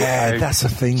 So yeah, that's a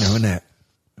thing, though, isn't it?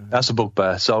 That's a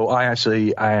bugbear. So I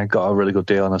got a really good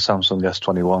deal on a Samsung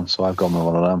S21, so I've gone with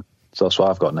one of them. So that's what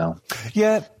I've got now.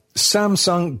 Yeah,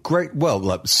 Samsung, great. Well,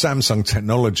 like Samsung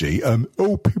technology. I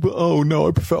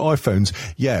prefer iPhones.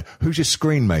 Yeah, who's your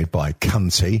screen made by,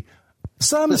 cunty?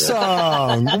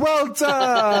 Samsung. Well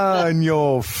done.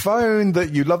 Your phone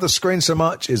that you love the screen so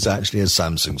much is actually a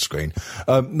Samsung screen.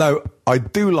 No, I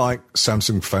do like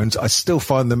Samsung phones. I still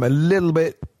find them a little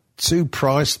bit too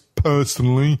priced.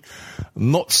 Personally,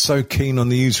 not so keen on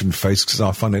the user interface because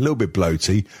I find it a little bit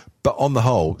bloaty. But on the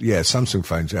whole, yeah, Samsung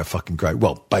phones are fucking great.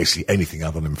 Well, basically anything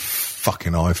other than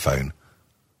fucking iPhone.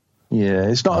 Yeah,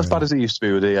 it's not as bad as it used to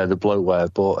be with the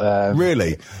bloatware, but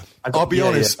really, I'll be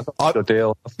honest.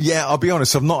 I'll be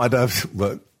honest. I've not had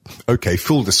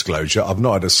full disclosure. I've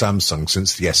not had a Samsung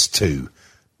since the S2. It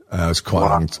was quite a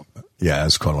long. Yeah, it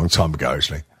was quite a long time ago,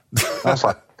 actually. That's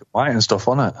like white and stuff,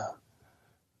 wasn't it?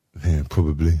 Yeah,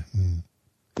 probably.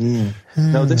 Yeah.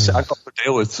 No, this I got to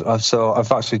deal with. So I've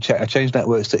actually I changed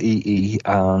networks to EE,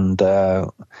 and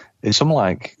it's something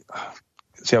like.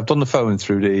 See, I've done the phone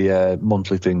through the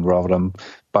monthly thing rather than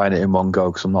buying it in one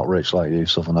go because I'm not rich like you,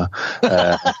 Southerner.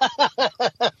 But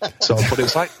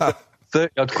it's like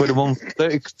 30 odd quid a month,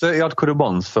 30 odd quid a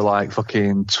month for like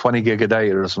fucking 20 gig a day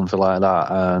or something like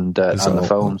that, and the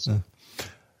phones.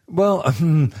 Well,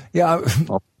 yeah.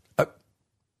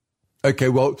 Okay,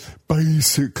 well,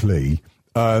 basically,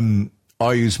 I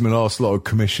used my last lot of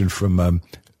commission from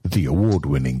the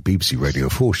award-winning BBC Radio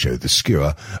 4 show, The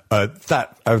Skewer.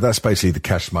 That's basically the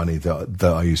cash money that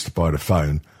I used to buy the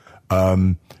phone,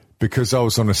 because I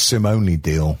was on a SIM-only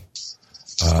deal.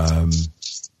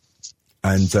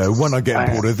 And when I get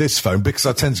bored of this phone, because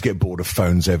I tend to get bored of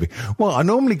phones I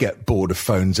normally get bored of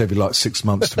phones every like 6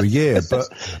 months to a year, but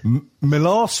my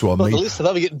last one... Well, at least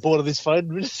I'm getting bored of this phone.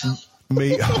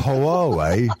 Me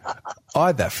Huawei, I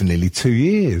had that for nearly 2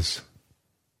 years.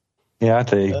 Yeah, I had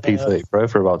the P30 Pro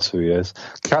for about 2 years.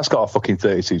 Cat's got a fucking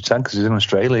 3210 because he's in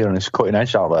Australia and he's cutting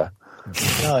edge out there.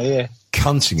 Oh, yeah.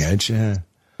 Cutting edge, yeah.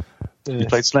 You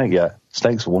played Snake yet?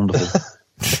 Snake's wonderful.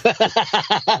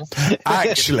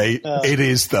 Actually, it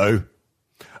is, though.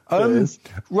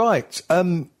 Right. I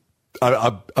mean,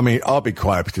 I'll be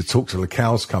quite happy to talk till the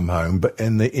cows come home, but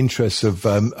in the interest of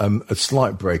a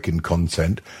slight break in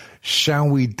content, shall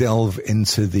we delve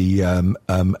into the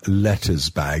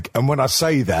letters bag? And when I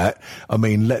say that, I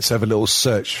mean, let's have a little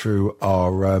search through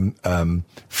our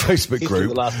Facebook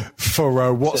group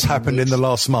for what's happened in the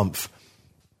last month.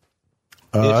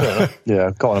 Yeah,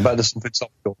 go on. I bet there's something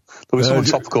topical. There was something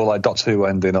topical like Doctor Who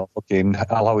ending or fucking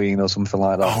Halloween or something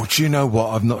like that. Oh, do you know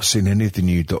what? I've not seen any of the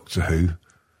new Doctor Who.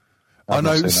 I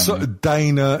know,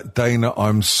 Dana,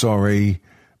 I'm sorry.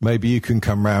 Maybe you can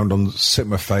come round on Sit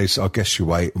My Face. I'll guess you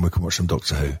wait and we can watch some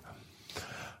Doctor Who.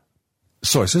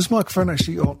 Sorry, is this microphone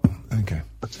actually on? Okay.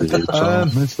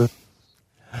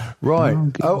 Right.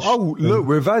 Oh, look,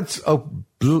 we've had... Oh,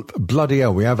 bloody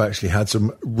hell, we have actually had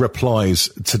some replies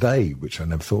today, which I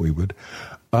never thought we would.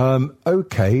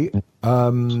 Okay.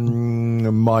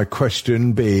 My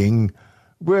question being...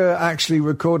 We're actually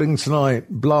recording tonight,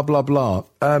 blah, blah, blah.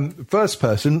 First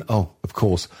person, of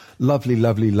course, lovely,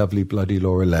 lovely, lovely bloody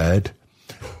Laura Laird.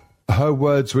 Her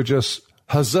words were just,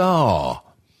 huzzah.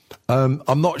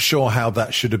 I'm not sure how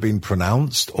that should have been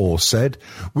pronounced or said.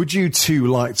 Would you two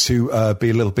like to be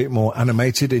a little bit more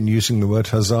animated in using the word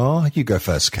huzzah? You go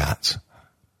first, Kat.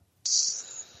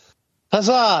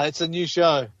 Huzzah, it's a new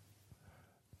show.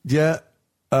 Yeah,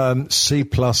 C+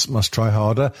 must try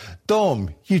harder. Dom,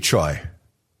 you try.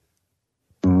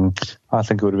 I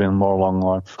think it would have been more along the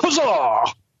line.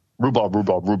 Huzzah! Rhubarb,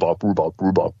 rhubarb, rhubarb, rhubarb,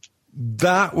 rhubarb.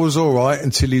 That was all right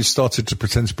until you started to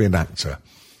pretend to be an actor.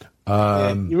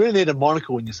 You really need a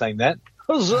monocle when you're saying that.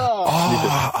 Huzzah!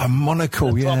 Oh, a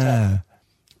monocle, yeah.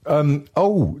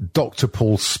 Dr.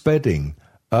 Paul Spedding.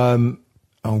 Oh,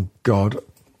 God.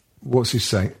 What's he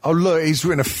saying? Oh, look, he's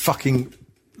written a fucking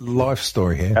life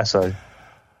story here. Essay.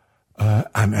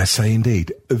 An essay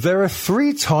indeed. There are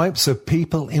 3 types of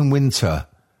people in winter.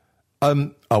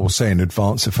 I will say in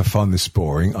advance, if I find this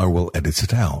boring, I will edit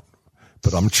it out.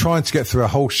 But I'm trying to get through a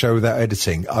whole show without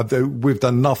editing. We've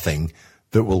done nothing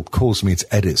that will cause me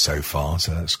to edit so far,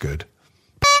 so that's good.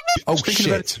 Oh,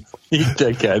 shit. You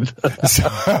dickhead.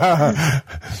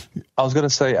 I was going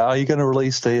to say, are you going to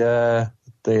release the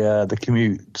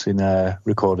commutes in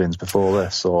recordings before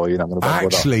this, or you're not going to bother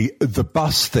with that? Actually, the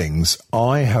bus things,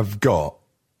 I have got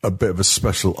a bit of a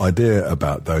special idea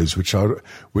about those, which I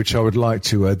would like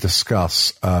to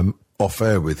discuss off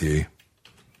air with you.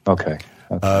 Okay.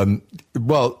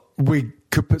 Well, we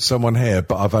could put someone here,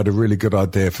 but I've had a really good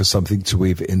idea for something to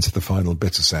weave it into the final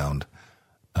bit of sound.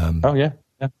 Oh, yeah.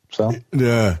 So.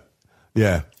 Yeah.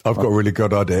 I've got a really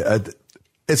good idea.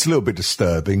 It's a little bit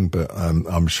disturbing, but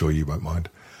I'm sure you won't mind.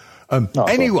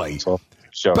 Anyway, sure.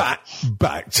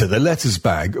 back to the letters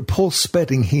bag. Paul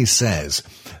Spedding, he says,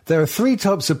 there are 3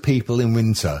 types of people in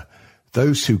winter.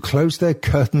 Those who close their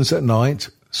curtains at night,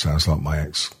 sounds like my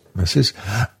ex-missus,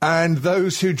 and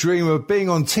those who dream of being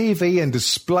on TV and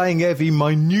displaying every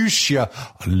minutiae,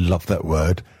 I love that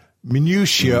word,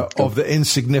 minutiae of the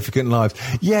insignificant lives.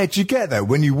 Yeah, do you get that?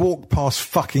 When you walk past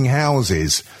fucking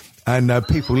houses and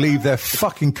people leave their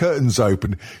fucking curtains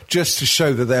open just to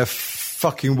show that their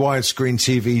fucking widescreen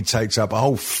TV takes up a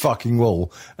whole fucking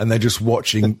wall and they're just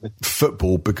watching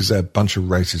football because they're a bunch of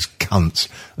racist cunts.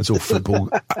 As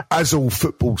all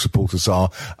football supporters are.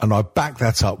 And I back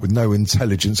that up with no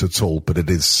intelligence at all, but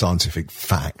it is scientific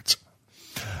fact.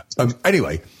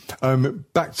 Anyway,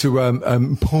 back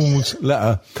to Paul's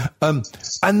letter.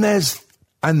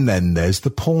 And then there's the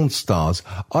porn stars.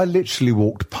 I literally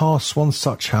walked past one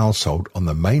such household on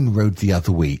the main road the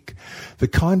other week. The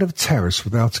kind of terrace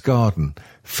without a garden,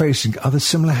 facing other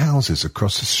similar houses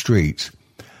across the street.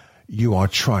 You are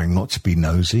trying not to be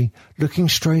nosy, looking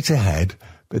straight ahead,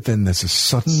 but then there's a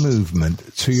sudden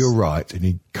movement to your right and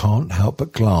you can't help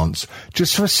but glance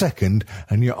just for a second,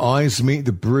 and your eyes meet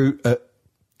the brunette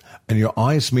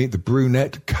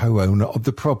co-owner of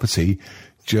the property,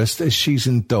 just as she's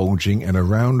indulging in a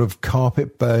round of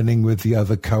carpet burning with the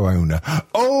other co-owner.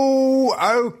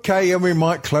 Oh, okay, and we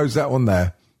might close that one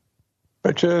there.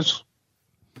 Cheers.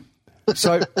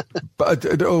 So,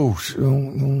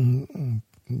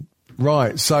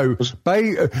 right. So,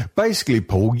 basically,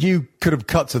 Paul, you could have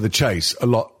cut to the chase a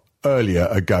lot earlier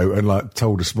ago and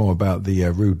told us more about the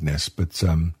rudeness, but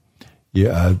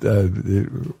David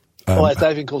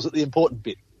calls it the important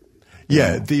bit.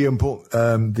 Yeah,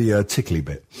 the tickly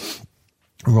bit.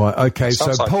 Right, okay,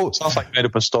 sounds Paul... Sounds like you made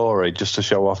up a story just to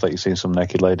show off that you've seen some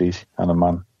naked ladies and a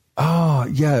man. Ah,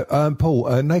 yeah,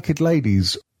 Paul, naked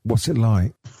ladies, what's it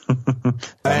like?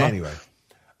 Anyway.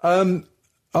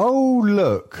 Oh,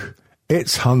 look,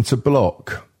 it's Hunter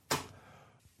Block.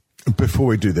 Before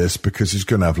we do this, because he's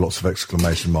going to have lots of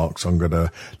exclamation marks, I'm going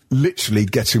to literally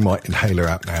getting my inhaler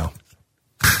out now.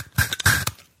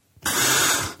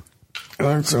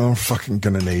 I'm fucking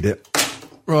going to need it.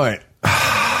 Right.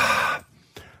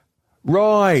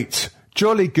 Right.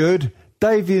 Jolly good.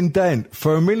 Davian Dent,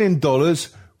 for $1 million,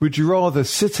 would you rather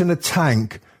sit in a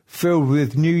tank filled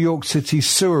with New York City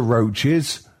sewer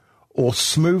roaches or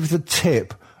smooth the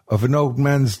tip of an old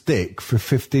man's dick for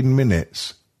 15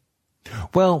 minutes?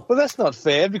 Well, that's not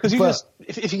fair, because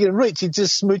if you can reach, you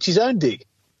just smooch his own dick.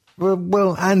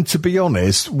 Well, and to be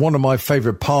honest, one of my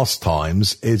favourite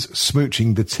pastimes is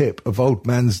smooching the tip of old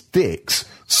man's dicks.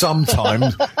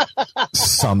 Sometimes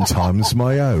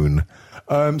my own.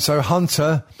 So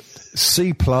Hunter,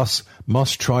 C+,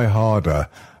 must try harder.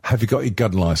 Have you got your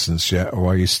gun licence yet, or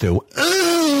are you still...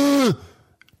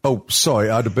 Oh,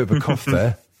 sorry, I had a bit of a cough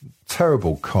there.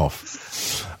 Terrible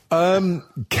cough.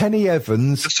 Kenny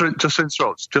Evans... Just to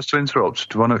interrupt.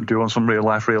 Do you want some Real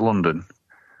Life Real London?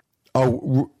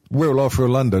 Oh, Real Life Real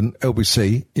London,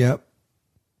 LBC, yeah.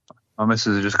 My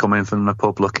missus has just come in from the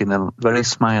pub looking very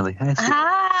smiley. Hey,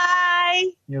 Hi.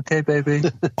 You okay, baby?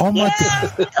 Oh my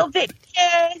God. A little bit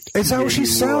pissed. Is that what she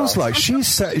sounds like?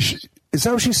 Is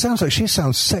that what she sounds like? She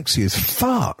sounds sexy as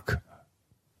fuck.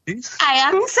 I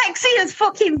am sexy as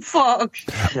fucking fuck.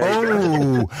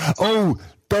 Oh,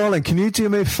 darling, can you do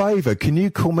me a favour? Can you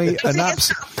call me an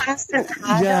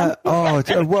Yeah. Oh,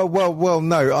 well.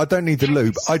 No, I don't need the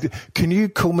lube. Can you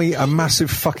call me a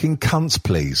massive fucking cunt,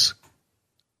 please?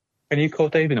 Can you call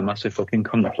David a massive fucking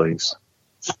cunt, please?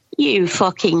 You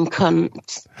fucking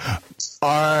cunt.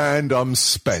 And I'm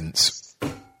spent.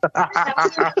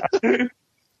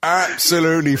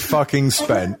 Absolutely fucking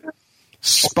spent.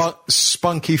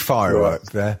 Spunky firework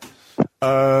there.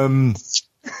 Well,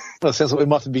 it sounds like we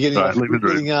might be getting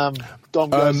Dom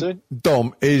going soon.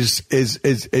 Dom, is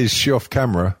she off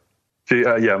camera?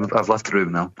 Yeah, I've left the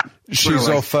room now. She's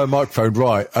off her microphone,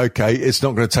 right? Okay, it's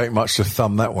not going to take much to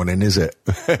thumb that one in, is it?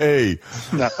 Hey,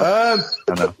 no.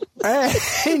 No.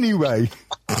 Anyway,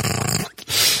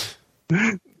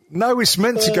 no, it's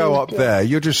meant to go up there.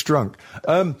 You're just drunk.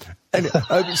 So,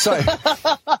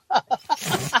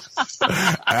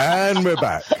 and we're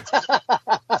back.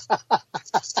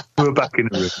 We're back in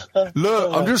the room.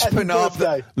 Look, I'm just putting it up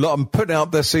there. Look, I'm putting it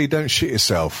up there so you don't shit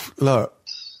yourself. Look.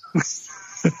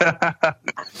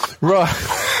 Right.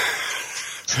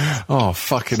 Oh,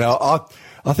 fucking hell.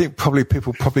 I think probably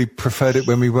people preferred it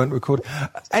when we weren't recording.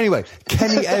 Anyway,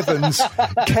 Kenny Evans,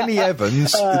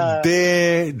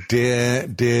 dear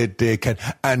Ken.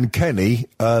 And Kenny,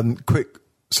 quick,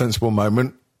 sensible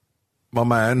moment. My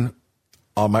man,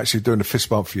 I'm actually doing a fist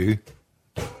bump for you.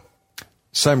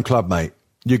 Same club, mate.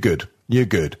 You're good.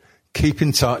 Keep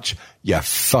in touch, you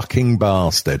fucking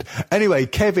bastard. Anyway,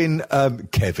 Kevin.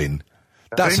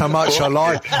 That's how much I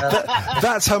like.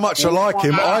 That's how much I like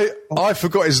him. I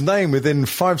forgot his name within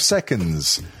 5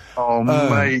 seconds. Oh,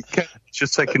 mate,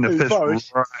 just taking the piss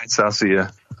right out of you.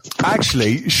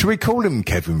 Actually, should we call him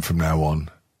Kevin from now on?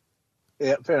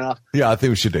 Yeah, fair enough. Yeah, I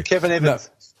think we should do. Kevin Evans.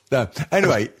 No.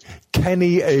 Anyway,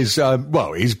 Kenny is,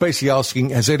 he's basically asking,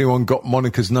 has anyone got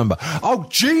Monica's number? Oh,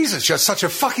 Jesus, you're such a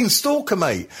fucking stalker,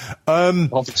 mate.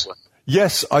 Obviously.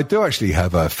 Yes, I do actually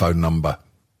have her phone number.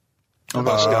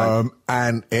 Oh,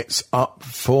 and it's up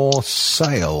for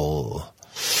sale.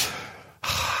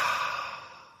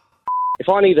 If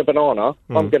I need a banana,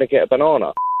 I'm going to get a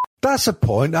banana. That's a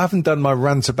point. I haven't done my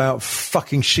rant about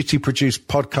fucking shitty produced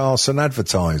podcasts and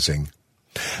advertising.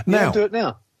 Now, do it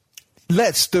now.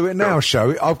 Let's do it now, shall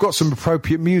we? I've got some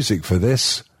appropriate music for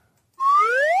this.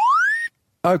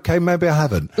 Okay, maybe I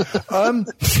haven't.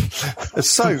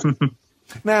 So,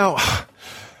 now,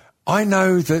 I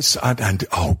know that, and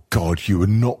oh God, you would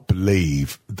not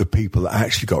believe the people that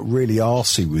actually got really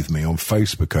arsey with me on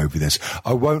Facebook over this.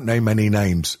 I won't name any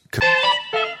names.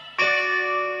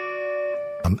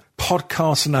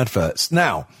 Podcasts and adverts.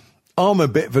 Now, I'm a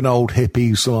bit of an old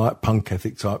hippie, sort of like punk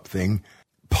ethic type thing.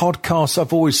 Podcasts,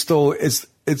 I've always thought it's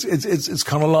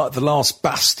kind of like the last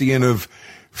bastion of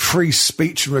free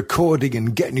speech and recording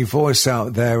and getting your voice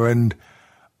out there. And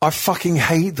I fucking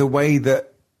hate the way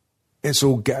that it's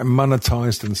all getting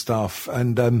monetized and stuff.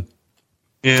 And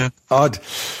yeah, I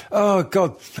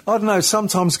don't know.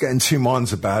 Sometimes getting two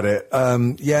minds about it.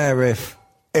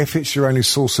 If it's your only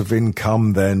source of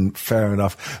income, then fair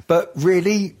enough. But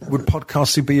really, would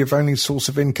podcasting be your only source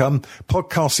of income?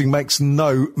 Podcasting makes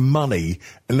no money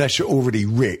unless you're already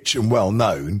rich and well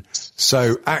known.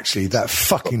 So actually, that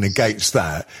fucking negates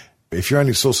that. If your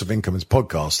only source of income is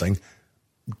podcasting,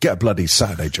 get a bloody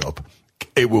Saturday job.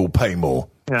 It will pay more.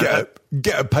 Yeah.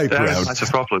 Get a paper round. That's a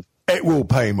problem. It will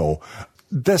pay more.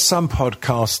 There's some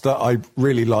podcasts that I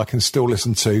really like and still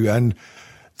listen to, and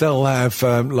they'll have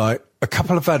like a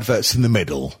couple of adverts in the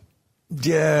middle.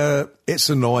 Yeah, it's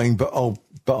annoying, but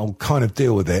I'll kind of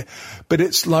deal with it. But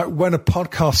it's like when a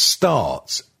podcast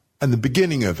starts and the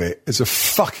beginning of it is a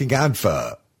fucking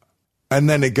advert, and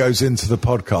then it goes into the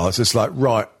podcast. It's like,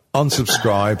 right,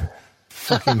 unsubscribe.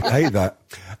 Fucking hate that.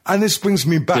 And this brings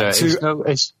me back to. I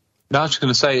was just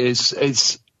going to say,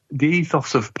 it's the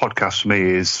ethos of podcasts for me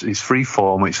is free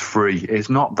form. It's free. It's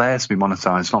not there to be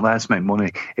monetized. It's not there to make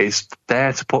money. It's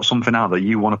there to put something out that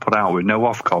you want to put out with no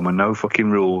Ofcom and no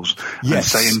fucking rules.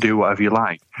 Yes. And say and do whatever you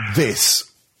like.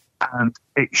 And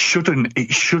it shouldn't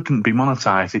be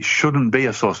monetized. It shouldn't be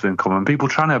a source of income. And people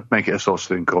trying to make it a source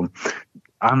of income,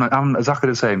 I'm exactly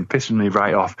the same, pissing me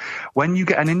right off. When you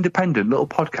get an independent little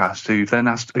podcast who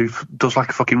does like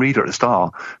a fucking reader at the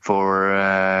start for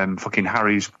fucking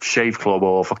Harry's Shave Club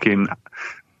or fucking,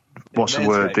 what's the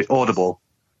word, the Audible,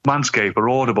 Manscaped or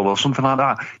Audible or something like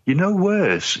that, you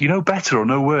know better or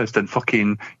no worse than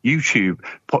fucking YouTube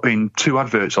putting 2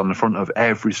 adverts on the front of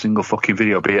every single fucking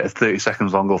video, be it 30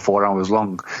 seconds long or 4 hours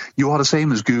long. You are the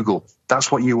same as Google.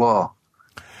 That's what you are.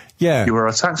 Yeah. You are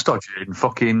a tax dodging,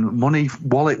 fucking money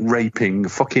wallet raping,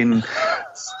 fucking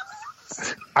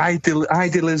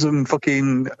idealism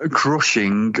fucking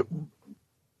crushing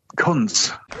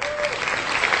cunts.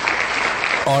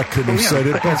 I couldn't have said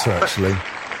it better, actually.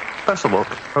 Best of luck.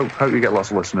 Hope you get lots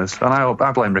of listeners. And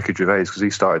I blame Ricky Gervais because he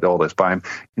started all this by him.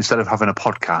 Instead of having a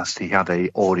podcast, he had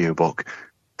a audiobook.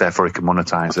 Therefore, he can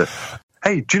monetize it.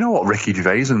 Hey, do you know what, Ricky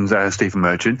Gervais and Stephen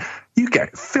Merchant? You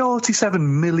get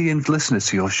 47 million listeners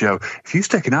to your show. If you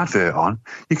stick an advert on,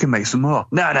 you can make some more.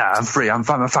 No, I'm free. I'm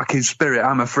a fucking spirit.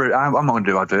 I'm not going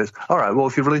to do adverts. All right, well,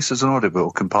 if you release as an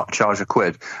audiobook and charge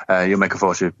 £1, you'll make a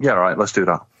fortune. Yeah, all right, let's do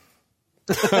that.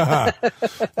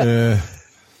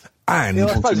 And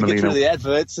I suppose you get rid of the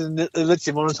adverts and it lets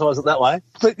you monetize it that way.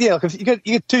 But yeah, like if you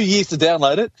get 2 years to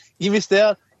download it, you missed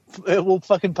out. We'll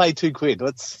fucking pay £2.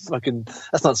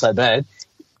 That's not so bad.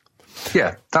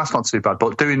 Yeah, that's not too bad.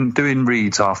 But doing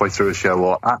reads halfway through a show,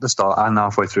 or at the start and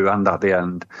halfway through and at the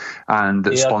end, and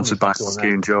sponsored by Ski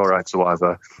and Jorex or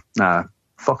whatever. Nah,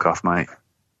 fuck off, mate.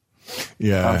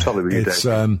 Yeah, I'm totally with you, it's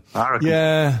Dave.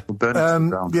 We'll burn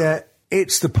it down. Yeah,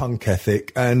 it's the punk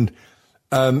ethic, and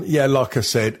like I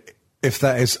said, if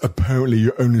that is apparently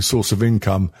your only source of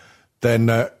income, then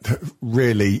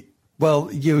really, Well,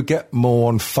 you get more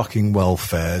on fucking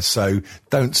welfare, so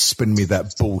don't spin me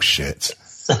that bullshit.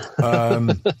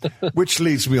 Which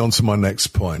leads me on to my next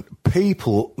point.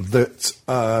 People that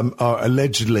are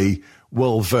allegedly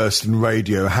well-versed in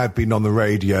radio, have been on the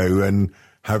radio and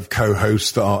have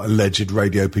co-hosts that are alleged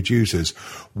radio producers.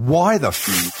 Why the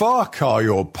fuck are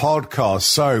your podcasts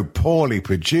so poorly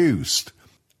produced?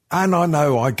 And I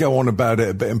know I go on about it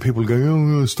a bit and people go,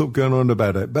 oh, stop going on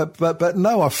about it. But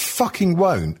no, I fucking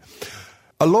won't.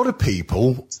 A lot of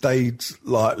people, they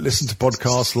like listen to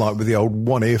podcasts like with the old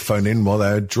one earphone in while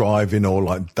they're driving or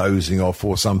like dozing off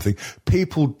or something.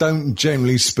 People don't,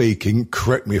 generally speaking,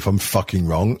 correct me if I'm fucking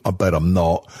wrong, I bet I'm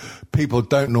not. People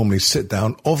don't normally sit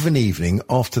down of an evening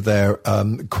after their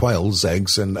quail's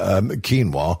eggs and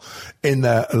quinoa in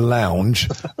their lounge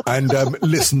and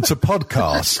listen to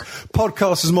podcasts.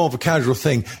 Podcasts is more of a casual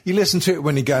thing. You listen to it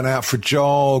when you're going out for a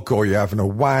jog or you're having a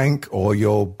wank or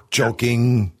you're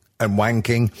jogging and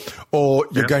wanking, or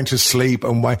you're going to sleep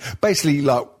and wank. Basically,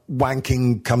 like,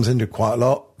 wanking comes into quite a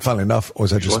lot, funnily enough, or is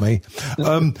that just me?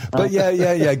 But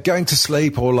yeah, going to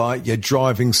sleep, or like you're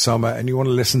driving somewhere and you want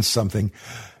to listen to something.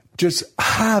 Just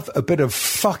have a bit of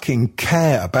fucking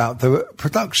care about the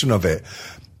production of it.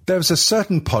 There's a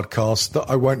certain podcast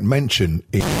that I won't mention.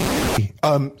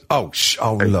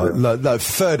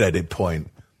 Third edit point.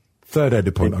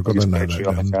 I've got to know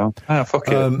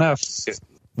that.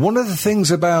 One of the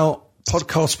things about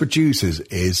podcast producers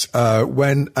is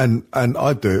when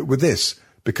I do it with this,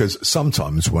 because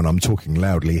sometimes when I'm talking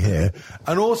loudly here,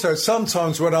 and also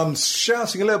sometimes when I'm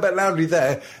shouting a little bit loudly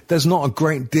there, there's not a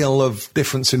great deal of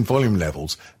difference in volume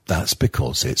levels. That's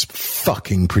because it's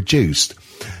fucking produced.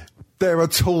 There are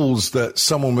tools that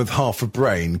someone with half a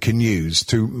brain can use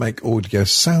to make audio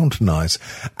sound nice.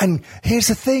 And here's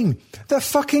the thing, they're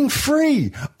fucking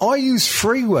free. I use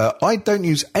freeware. I don't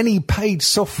use any paid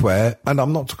software, and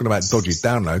I'm not talking about dodgy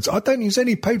downloads. I don't use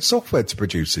any paid software to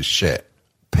produce this shit.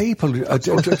 People are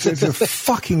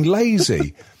fucking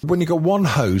lazy. When you got one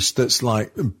host that's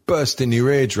like bursting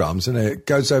your eardrums and it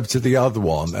goes over to the other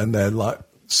one and they're like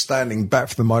standing back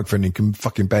from the microphone, you can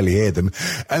fucking barely hear them,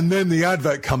 and then the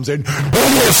advert comes in,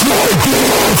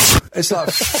 it's like,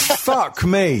 fuck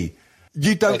me.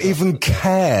 You don't even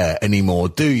care anymore,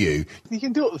 do you? You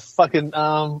can do it with fucking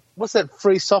what's that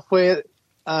free software?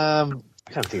 I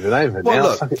can't think of the name of it now.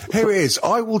 Well, look, here it is.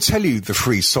 I will tell you the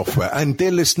free software. And,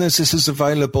 dear listeners, this is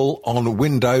available on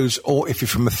Windows, or if you're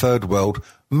from a third world,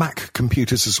 Mac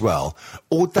computers as well.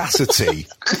 Audacity.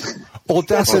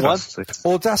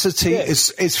 Audacity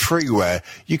is freeware.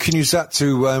 You can use that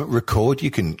to record.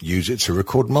 You can use it to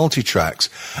record multi-tracks.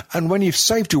 And when you've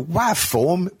saved your WAV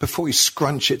form, before you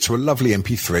scrunch it to a lovely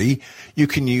MP3, you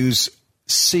can use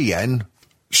CN,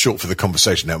 short for the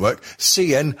Conversation Network,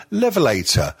 CN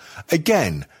Levelator.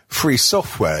 Again, free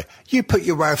software. You put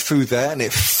your WAV through there and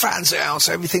it fans it out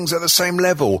so everything's at the same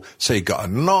level. So you've got a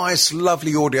nice,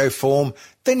 lovely audio form.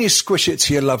 Then you squish it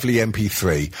to your lovely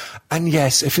MP3. And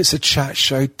yes, if it's a chat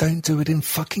show, don't do it in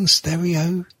fucking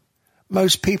stereo.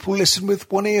 Most people listen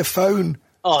with one earphone.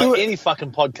 Oh, any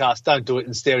fucking podcast, don't do it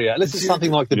in stereo. Unless it's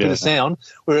something like the Bit of Sound,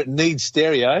 where it needs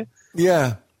stereo.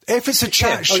 Yeah. If it's a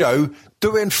chat show,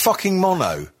 do it in fucking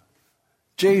mono.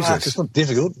 Jesus. It's not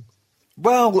difficult.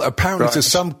 Well, apparently to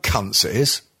some cunts it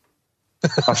is.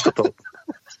 I've stood up.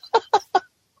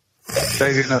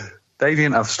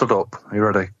 Davian, I've stood up. Are you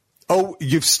ready? Oh,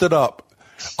 you've stood up.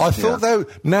 I thought, though,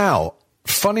 now,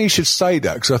 funny you should say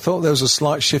that, because I thought there was a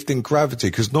slight shift in gravity,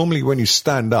 because normally when you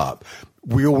stand up,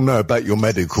 we all know about your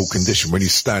medical condition. When you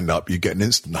stand up, you get an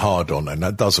instant hard-on, and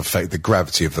that does affect the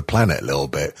gravity of the planet a little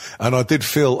bit. And I did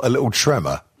feel a little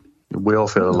tremor. We all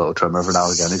feel a little tremor every now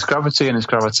and again. It's gravity and it's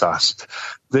gravitas.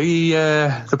 The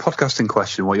podcast in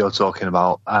question, what you're talking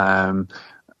about, I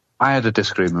had a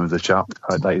disagreement with the chap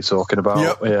that you're talking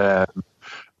about. Yep.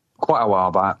 Quite a while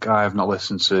back. I have not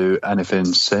listened to anything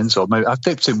since, or maybe I've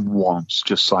dipped in once,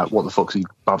 just like, what the fuck's he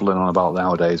babbling on about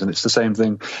nowadays? And it's the same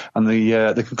thing. And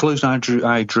the conclusion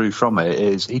I drew from it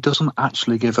is he doesn't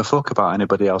actually give a fuck about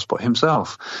anybody else but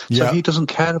himself. So he doesn't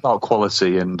care about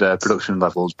quality and production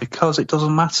levels, because it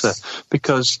doesn't matter.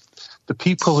 Because the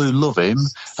people who love him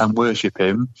and worship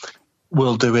him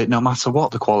will do it no matter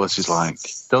what the quality's like.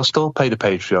 They'll still pay the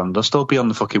Patreon. They'll still be on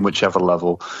the fucking whichever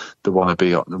level they want to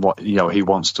be on, what he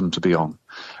wants them to be on.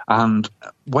 And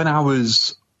when I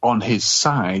was on his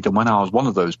side, and when I was one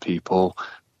of those people,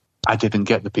 I didn't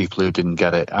get the people who didn't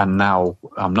get it. And now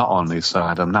I'm not on his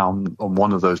side. I'm now on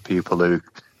one of those people who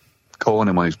calling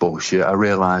him on his bullshit. I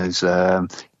realise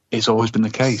it's always been the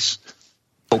case.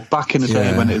 But back in the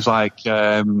day when it was like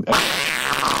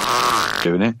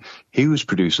doing it, he was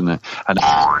producing it, and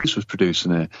he was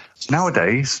producing it.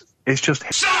 Nowadays, It's just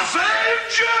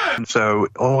sausage. So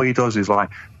all he does is like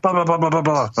blah blah blah blah blah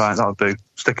blah. Right, that'll do.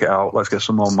 Stick it out. Let's get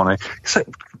some more money.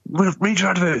 Read your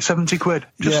advert. 70 quid.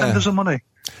 Just send us some money.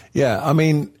 Yeah, I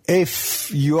mean,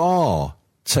 if you are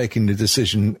taking the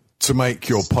decision to make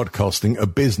your podcasting a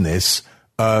business,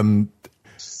 then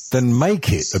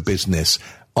make it a business.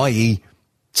 I.e.,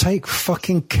 take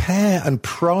fucking care and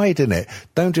pride in it.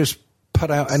 Don't just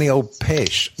put out any old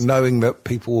pish, knowing that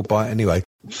people will buy it anyway.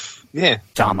 Yeah.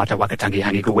 Here's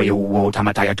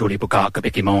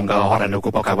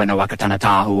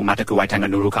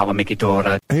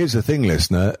the thing,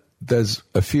 listener. There's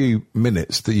a few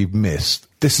minutes that you've missed.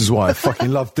 This is why I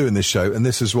fucking love doing this show, and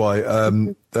this is why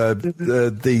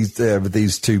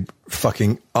these two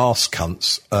fucking arse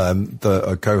cunts that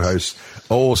are co-hosts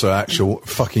are also actual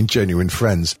fucking genuine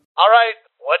friends. All right,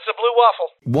 what's the blue waffle?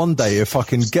 One day, if I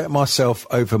can get myself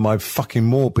over my fucking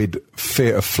morbid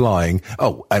fear of flying,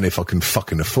 and if I can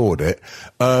fucking afford it,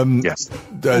 yes.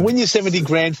 Win your 70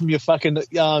 grand from your fucking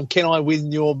can I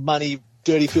win your money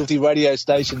dirty filthy radio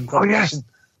station competition. Oh,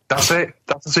 yeah. That's it.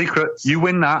 That's the secret. You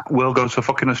win that, we'll go to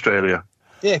fucking Australia.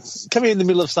 Yeah, come here in the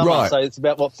middle of summer, Right. so it's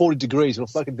about, 40 degrees, we'll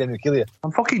fucking then kill you.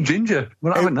 I'm fucking ginger.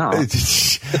 We're not having that.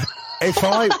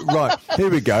 Right, here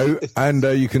we go, and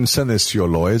you can send this to your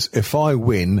lawyers. If I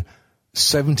win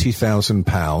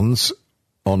 £70,000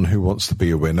 on Who Wants to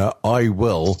Be a Winner, I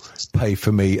will pay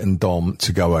for me and Dom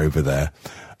to go over there.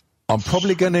 I'm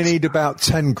probably going to need about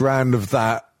 10 grand of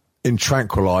that in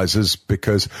tranquilizers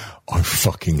because I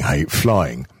fucking hate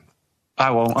flying.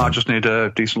 I won't. I just need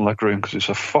a decent leg room because it's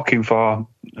a fucking far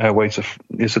way to.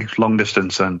 It's a long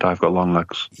distance, and I've got long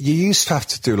legs. You used to have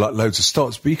to do like loads of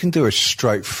stops, but you can do a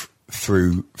straight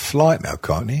through flight now,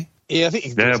 can't you? Yeah, I think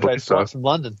you can do straight from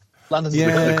London. London's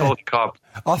They call it carb.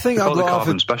 I think I'd rather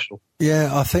carbon special.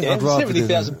 Yeah, I think I'd rather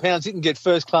 £70,000. You can get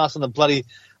first class on a bloody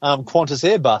Qantas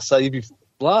Airbus, so you'd be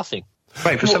laughing.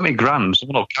 Wait, for 70 grand,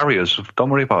 someone will carry us. Don't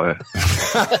worry about it.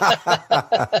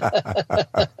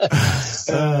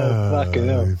 Fucking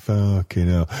hell. Fucking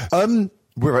hell.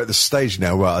 We're at the stage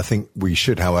now where I think we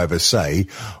should, however, say,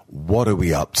 what are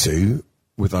we up to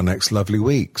with our next lovely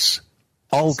weeks?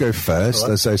 I'll go first,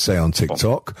 as they say on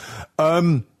TikTok.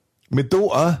 My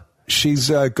daughter, she's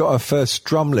got her first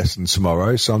drum lesson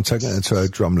tomorrow, so I'm taking her to her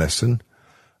drum lesson.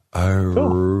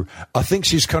 Cool. I think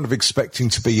she's kind of expecting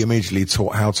to be immediately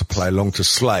taught how to play along to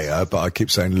Slayer, but I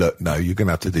keep saying, look, no, you're going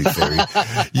to have to do theory.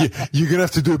 You're going to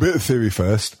have to do a bit of theory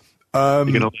first. You're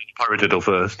going to learn paradiddle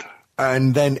first.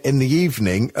 And then in the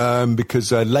evening,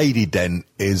 because Lady Dent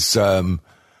is, we're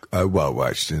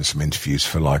actually doing some interviews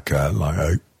for like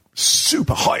a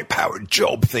super high-powered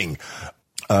job thing.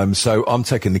 So I'm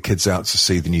taking the kids out to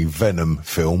see the new Venom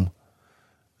film,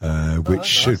 which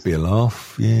should be a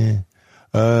laugh, yeah.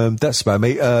 That's about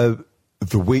me. The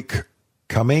week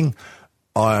coming,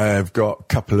 I've got a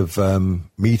couple of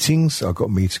meetings. I've got a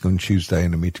meeting on Tuesday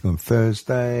and a meeting on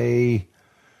Thursday.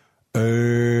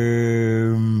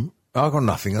 I've got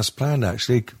nothing else planned,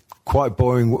 actually. Quite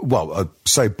boring. Well, I'd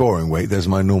say boring week. There's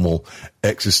my normal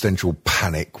existential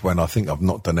panic when I think I've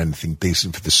not done anything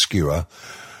decent for the skewer.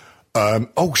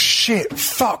 Oh shit,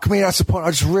 fuck me, that's the point.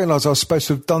 I just realised I was supposed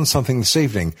to have done something this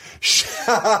evening. Shit.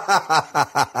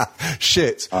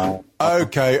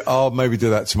 Okay, I'll maybe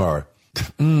do that tomorrow.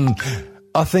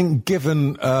 I think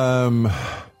given, oh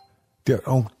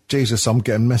Jesus, I'm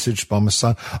getting messaged by my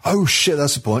son. Oh shit,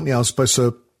 that's the point. Yeah, I was supposed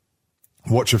to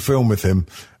watch a film with him.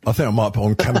 I think I might put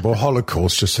on Cannibal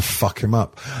Holocaust just to fuck him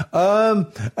up.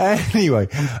 Anyway.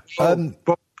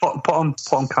 Put on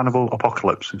Cannibal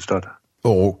Apocalypse instead.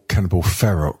 Or Cannibal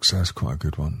Ferox, that's quite a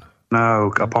good one.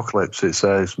 No, Apocalypse, it's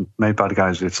made by the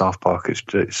guys who did South Park.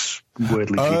 It's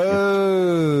weirdly cheeky.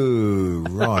 Oh,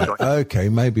 right. Okay,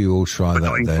 maybe we'll try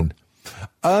that then.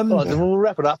 Then we'll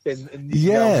wrap it up and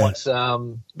watch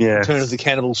Return of the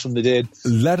Cannibals from the Dead.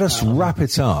 Let us wrap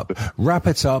it up. Wrap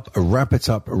it up,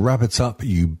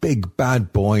 you big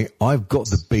bad boy. I've got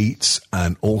the beats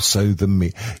and also the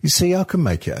meat. You see, I can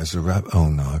make it as a rap. Oh,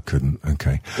 no, I couldn't.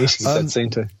 Okay. That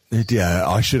scene too. Yeah,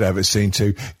 I should have it seen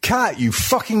too. Kat, you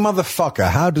fucking motherfucker.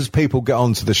 How does people get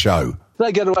onto the show?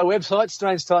 They go to our website,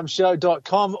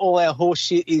 strangetimeshow.com. All our horse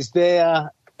shit is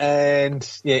there. And,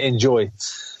 enjoy.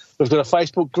 We've got a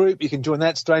Facebook group. You can join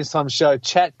that, Strange Times Show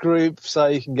chat group. So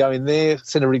you can go in there,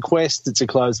 send a request. It's a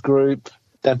closed group.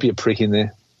 Don't be a prick in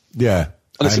there. Yeah.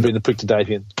 Unless you've been a prick to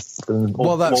Davian.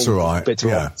 Well, that's all right.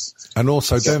 Yeah. And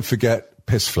also, don't forget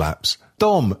piss flaps.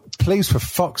 Dom, please, for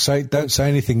fuck's sake, don't say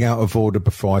anything out of order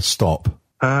before I stop.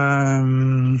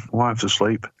 Wife's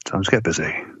asleep. Time to get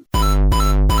busy.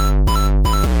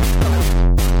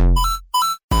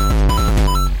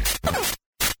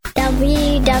 The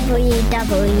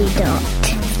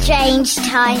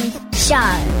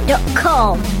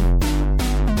www.strangetimeshow.com.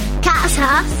 Catch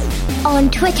us on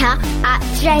Twitter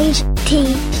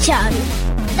 @StrangeTShow.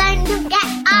 Don't forget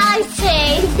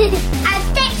iTunes and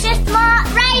Stitcher Smart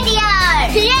Radio.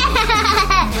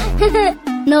 Yeah!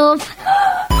 North